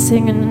crickets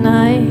singing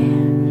tonight.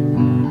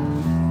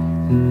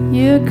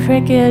 You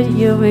cricket,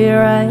 you'll be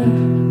right.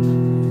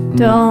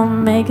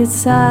 Don't make it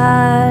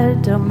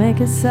sad, don't make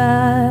it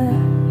sad.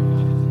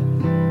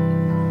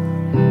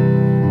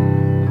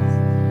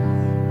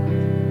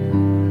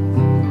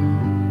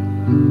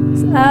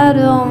 'Cause I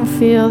don't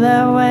feel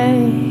that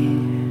way.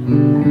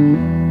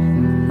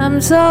 I'm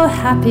so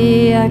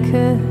happy I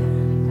could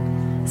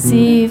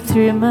seep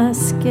through my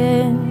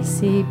skin,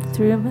 seep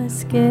through my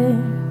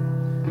skin.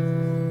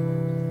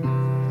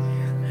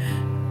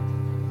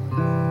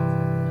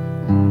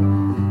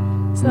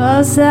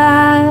 So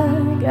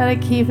sad, gotta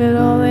keep it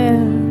all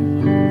in.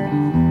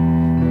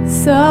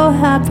 So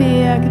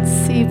happy I could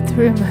seep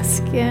through my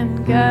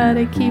skin,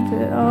 gotta keep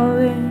it all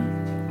in.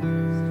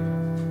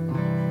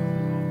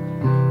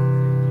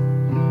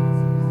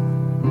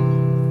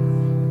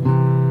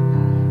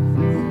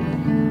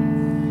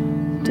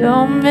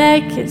 Don't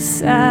make it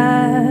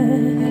sad,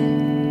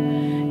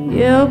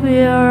 you'll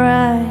be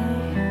alright.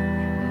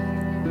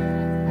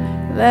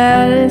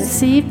 Let it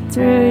seep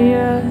through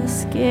your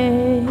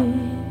skin.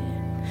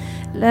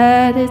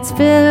 Let it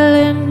spill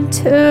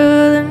into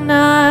the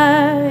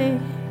night.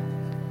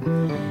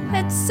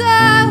 It's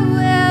a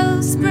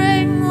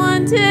wellspring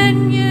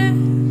wanting you.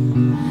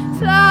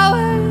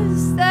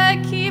 Flowers that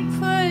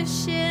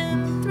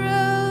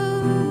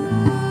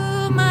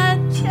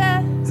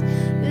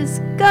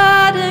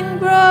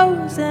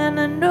and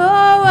I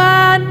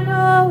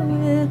know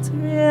it's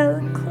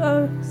real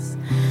close.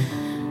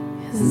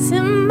 'Cause it's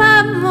in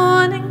my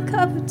morning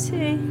cup of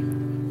tea.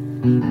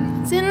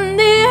 It's in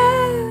the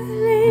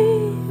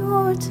early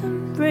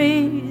autumn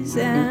breeze,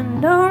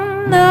 and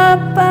on the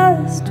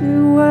bus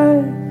to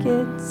work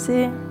it's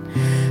in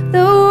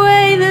the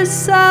way the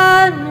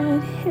sun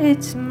it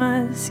hits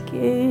my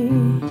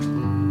skin.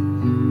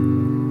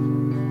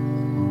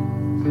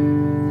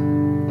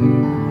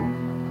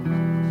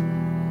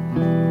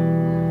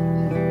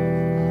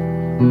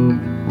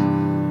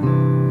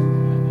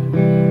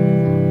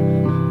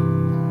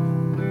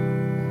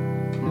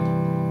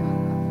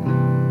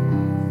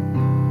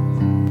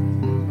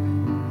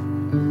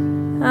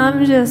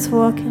 I'm just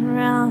walking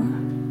around,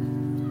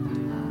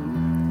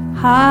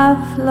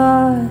 half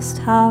lost,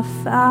 half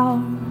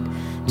found.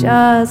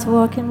 Just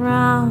walking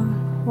round,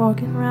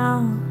 walking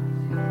round.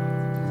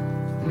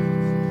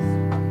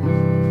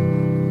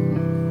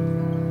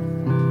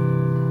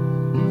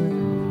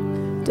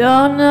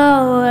 Don't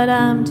know what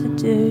I'm to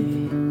do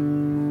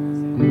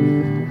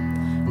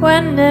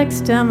when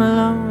next I'm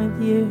alone with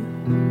you.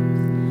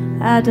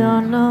 I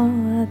don't know,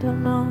 I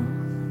don't know,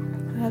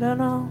 I don't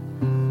know.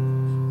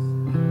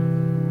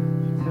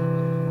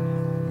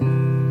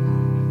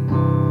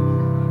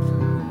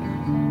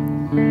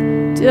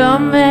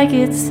 Don't make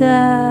it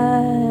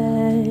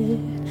sad,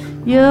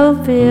 you'll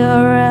be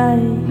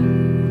alright.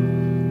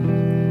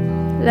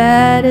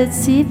 Let it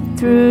seep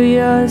through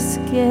your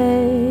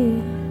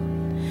skin,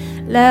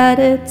 let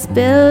it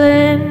spill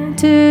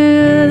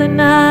into the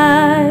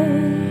night.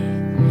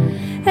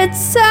 It's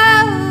so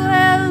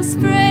well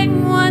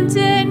spring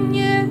wanting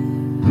you,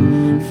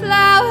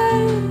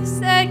 flowers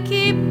that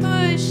keep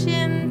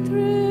pushing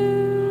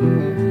through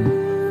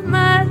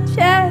my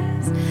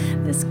chest.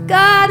 This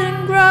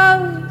garden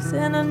grows,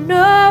 and I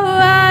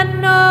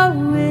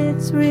know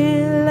it's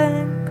real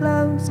and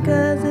close,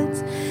 'cause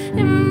it's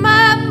in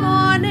my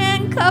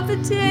morning cup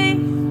of tea.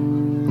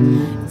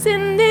 It's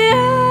in the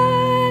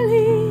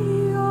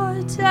early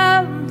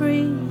autumn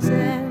breeze,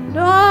 and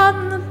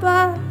on the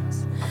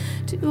bus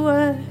to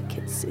work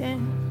it's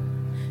in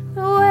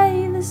the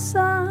way the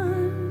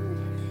sun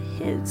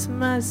hits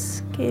my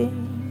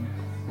skin.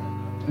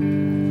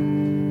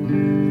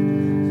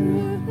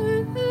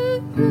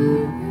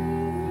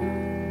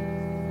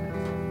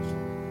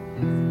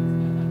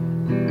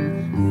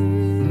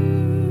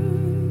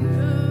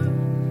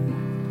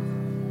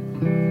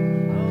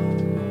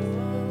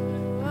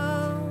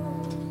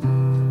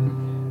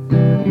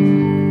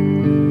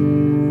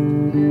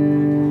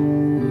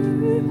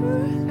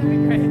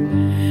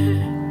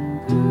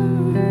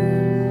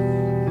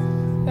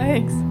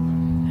 Thanks.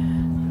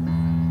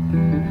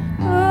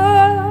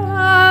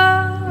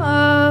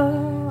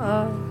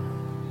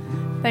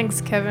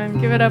 Thanks, Kevin.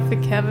 Give it up for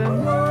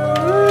Kevin.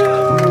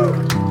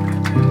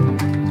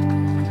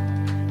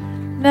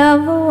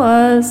 Never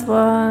was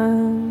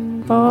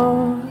one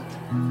for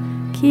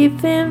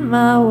keeping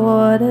my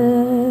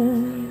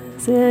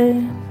waters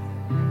in.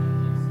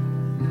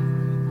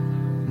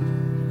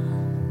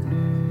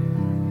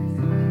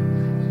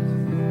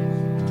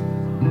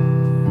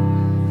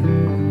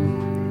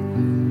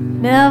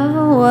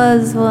 Never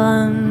was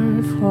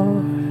one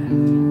for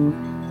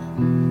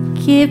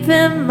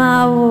keeping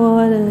my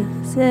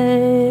waters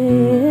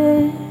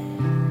in.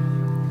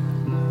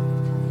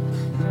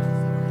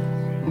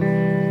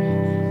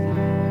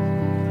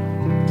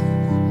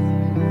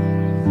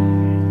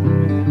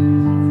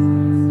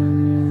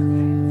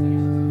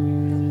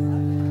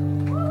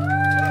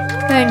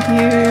 Thank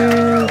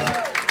you.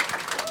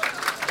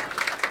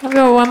 I've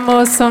got one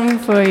more song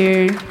for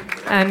you.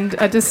 And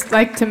I'd just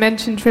like to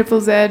mention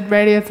Triple Z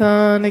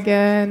Radiothon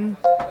again.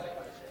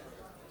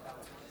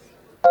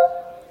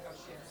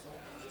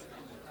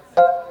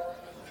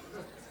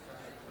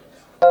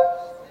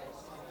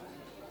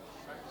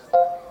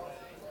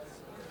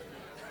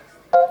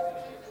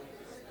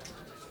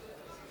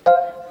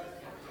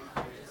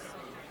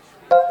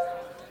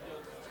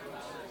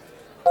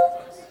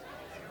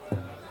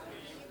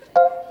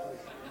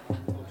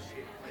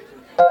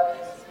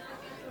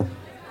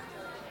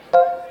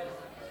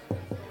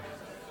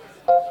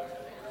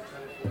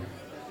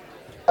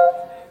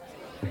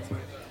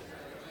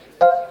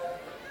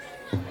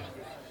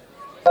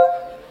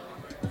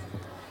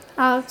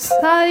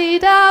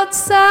 Outside,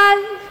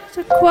 outside,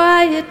 a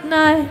quiet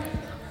night.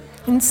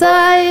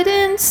 Inside,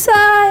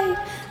 inside,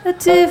 a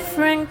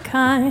different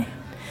kind.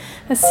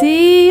 I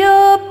see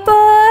your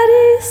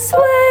body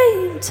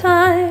sway in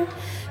time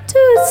to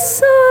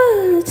its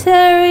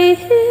solitary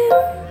hymn,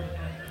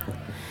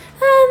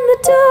 and the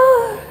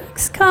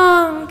dogs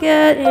can't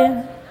get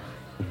in.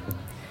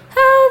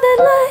 How they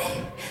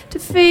like to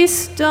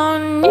feast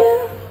on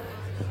you,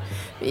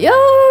 you're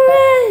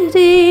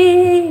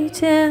already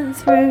eaten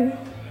through.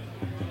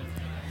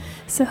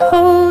 So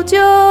hold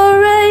your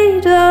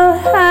radar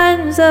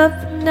hands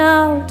up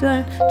now.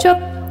 Don't chop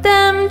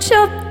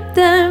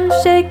them,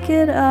 shake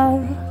it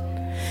out.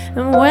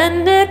 And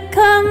when it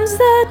comes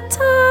that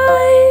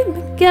time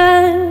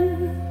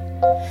again,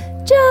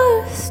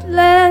 just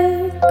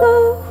let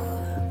go.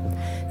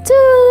 to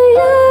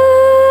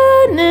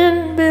the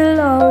yearning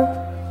below,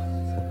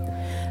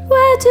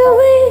 where to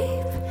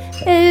weep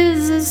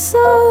is a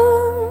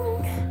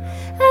song,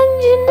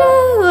 and you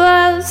know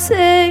I'll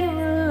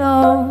sing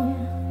along.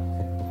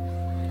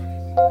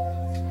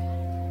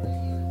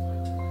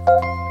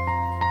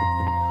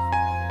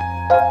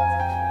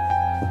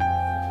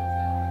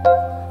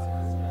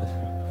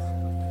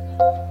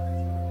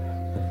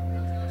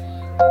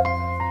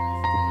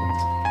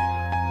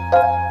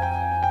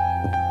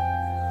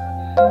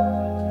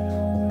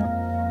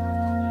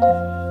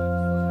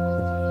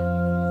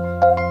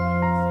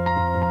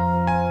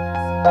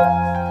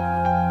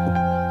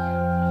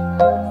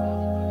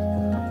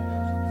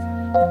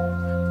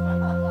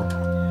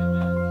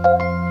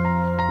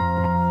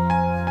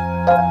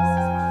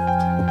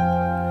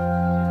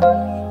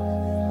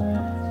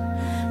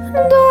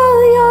 And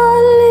all your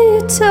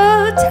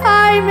little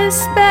time is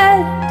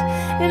spent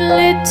in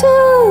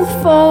little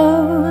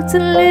folds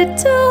and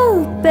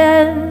little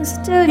bends,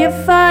 till you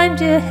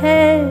find your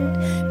head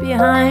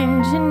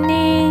behind your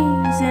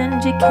knees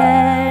and you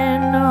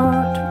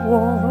cannot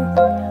walk.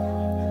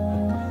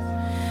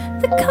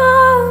 The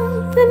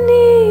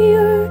company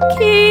you're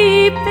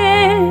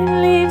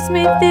keeping leaves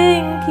me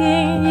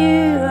thinking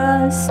you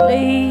are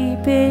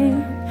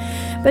sleeping,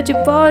 but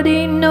your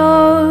body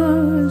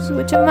knows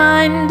what your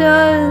mind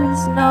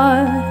does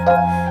not.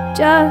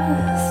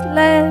 Just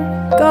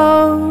let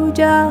go,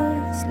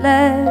 just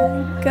let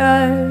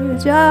go,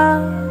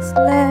 just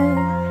let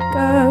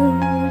go,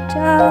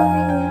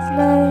 just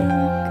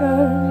let go.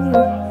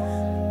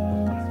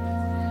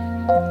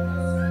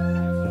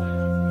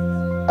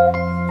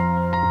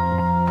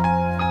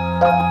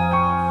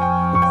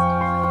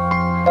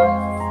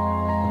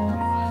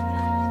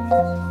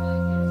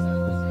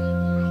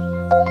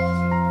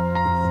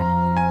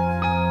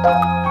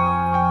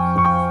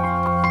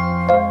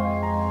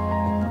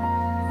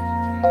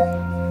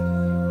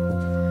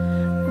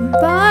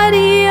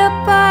 Body a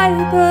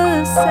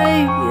Bible,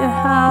 Savior,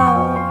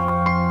 how?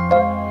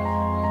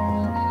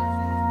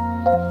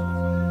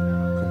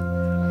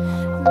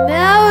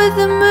 Now with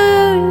the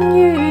moon,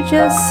 you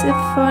just sit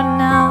for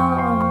now.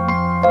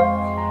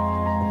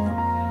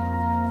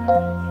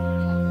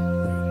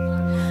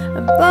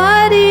 A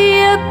body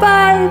a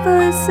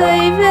Bible,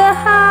 Savior,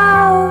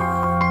 how?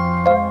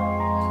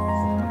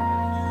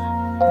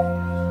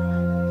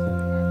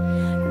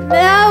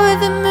 Now with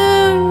the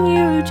moon,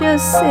 you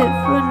just sit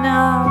for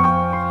now.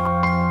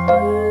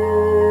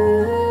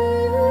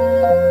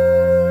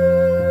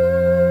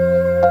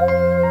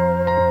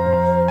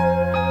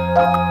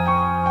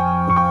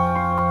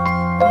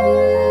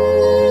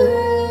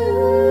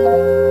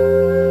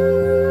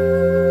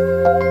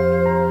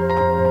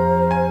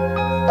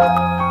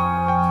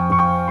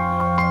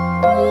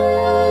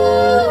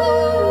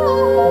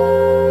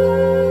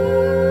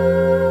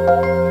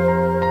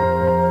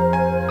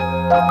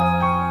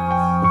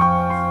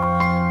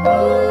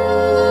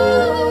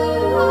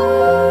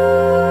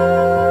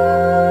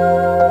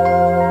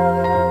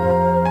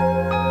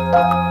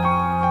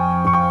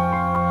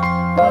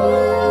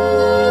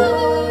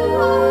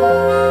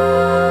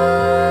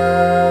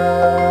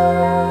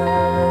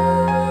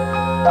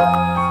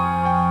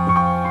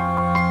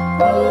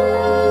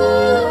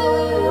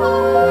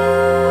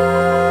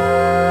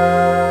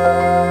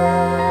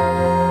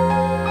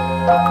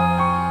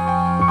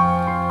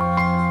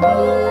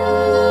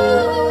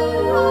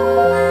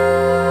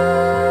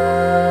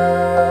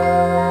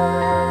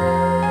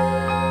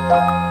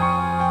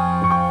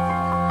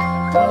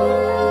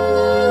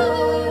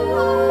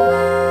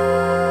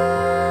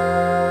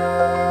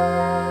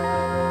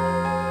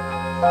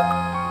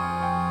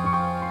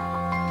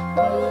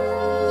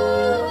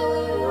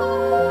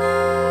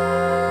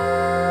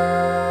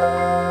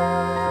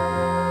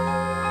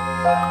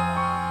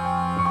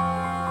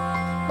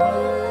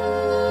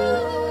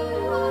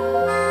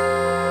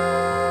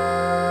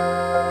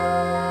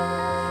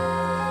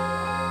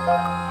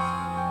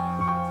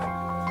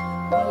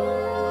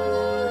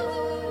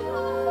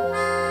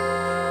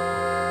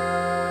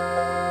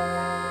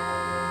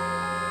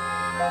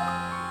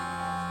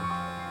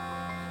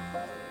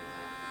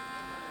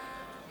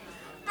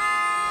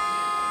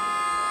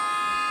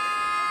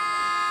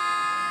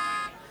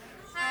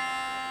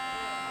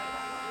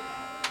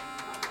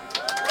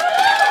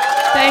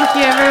 Thank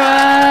you,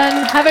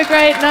 everyone. Have a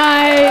great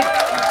night.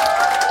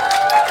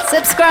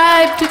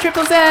 Subscribe to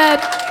Triple Z.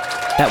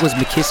 That was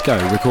Mikisco,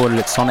 recorded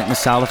at Sonic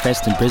Masala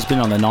Fest in Brisbane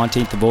on the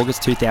 19th of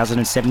August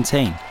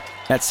 2017.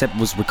 That set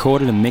was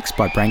recorded and mixed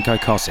by Branko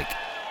Kosic.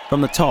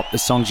 From the top, the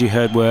songs you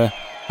heard were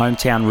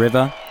Hometown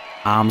River,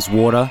 Arms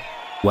Water,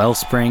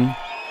 Wellspring,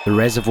 The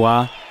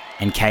Reservoir,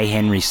 and K.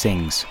 Henry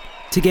Sings.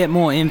 To get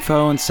more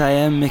info on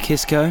Saya and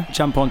Mikisco,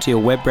 jump onto your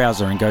web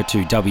browser and go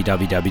to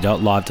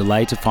www.live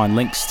delay to find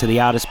links to the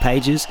artist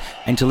pages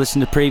and to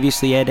listen to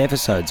previously aired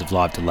episodes of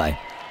Live Delay.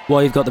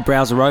 While you've got the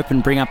browser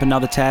open, bring up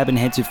another tab and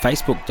head to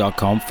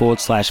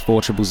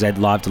facebook.com/4ZZZ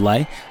Live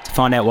Delay to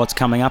find out what's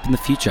coming up in the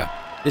future.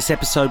 This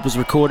episode was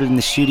recorded in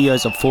the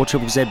studios of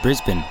 4ZZZ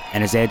Brisbane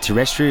and is aired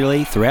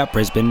terrestrially throughout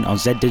Brisbane on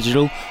Z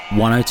Digital,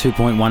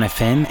 102.1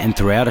 FM and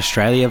throughout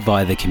Australia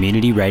via the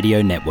Community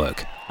Radio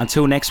Network.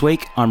 Until next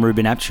week, I'm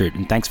Ruben Aptrut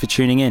and thanks for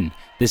tuning in.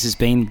 This has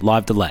been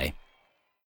Live Delay.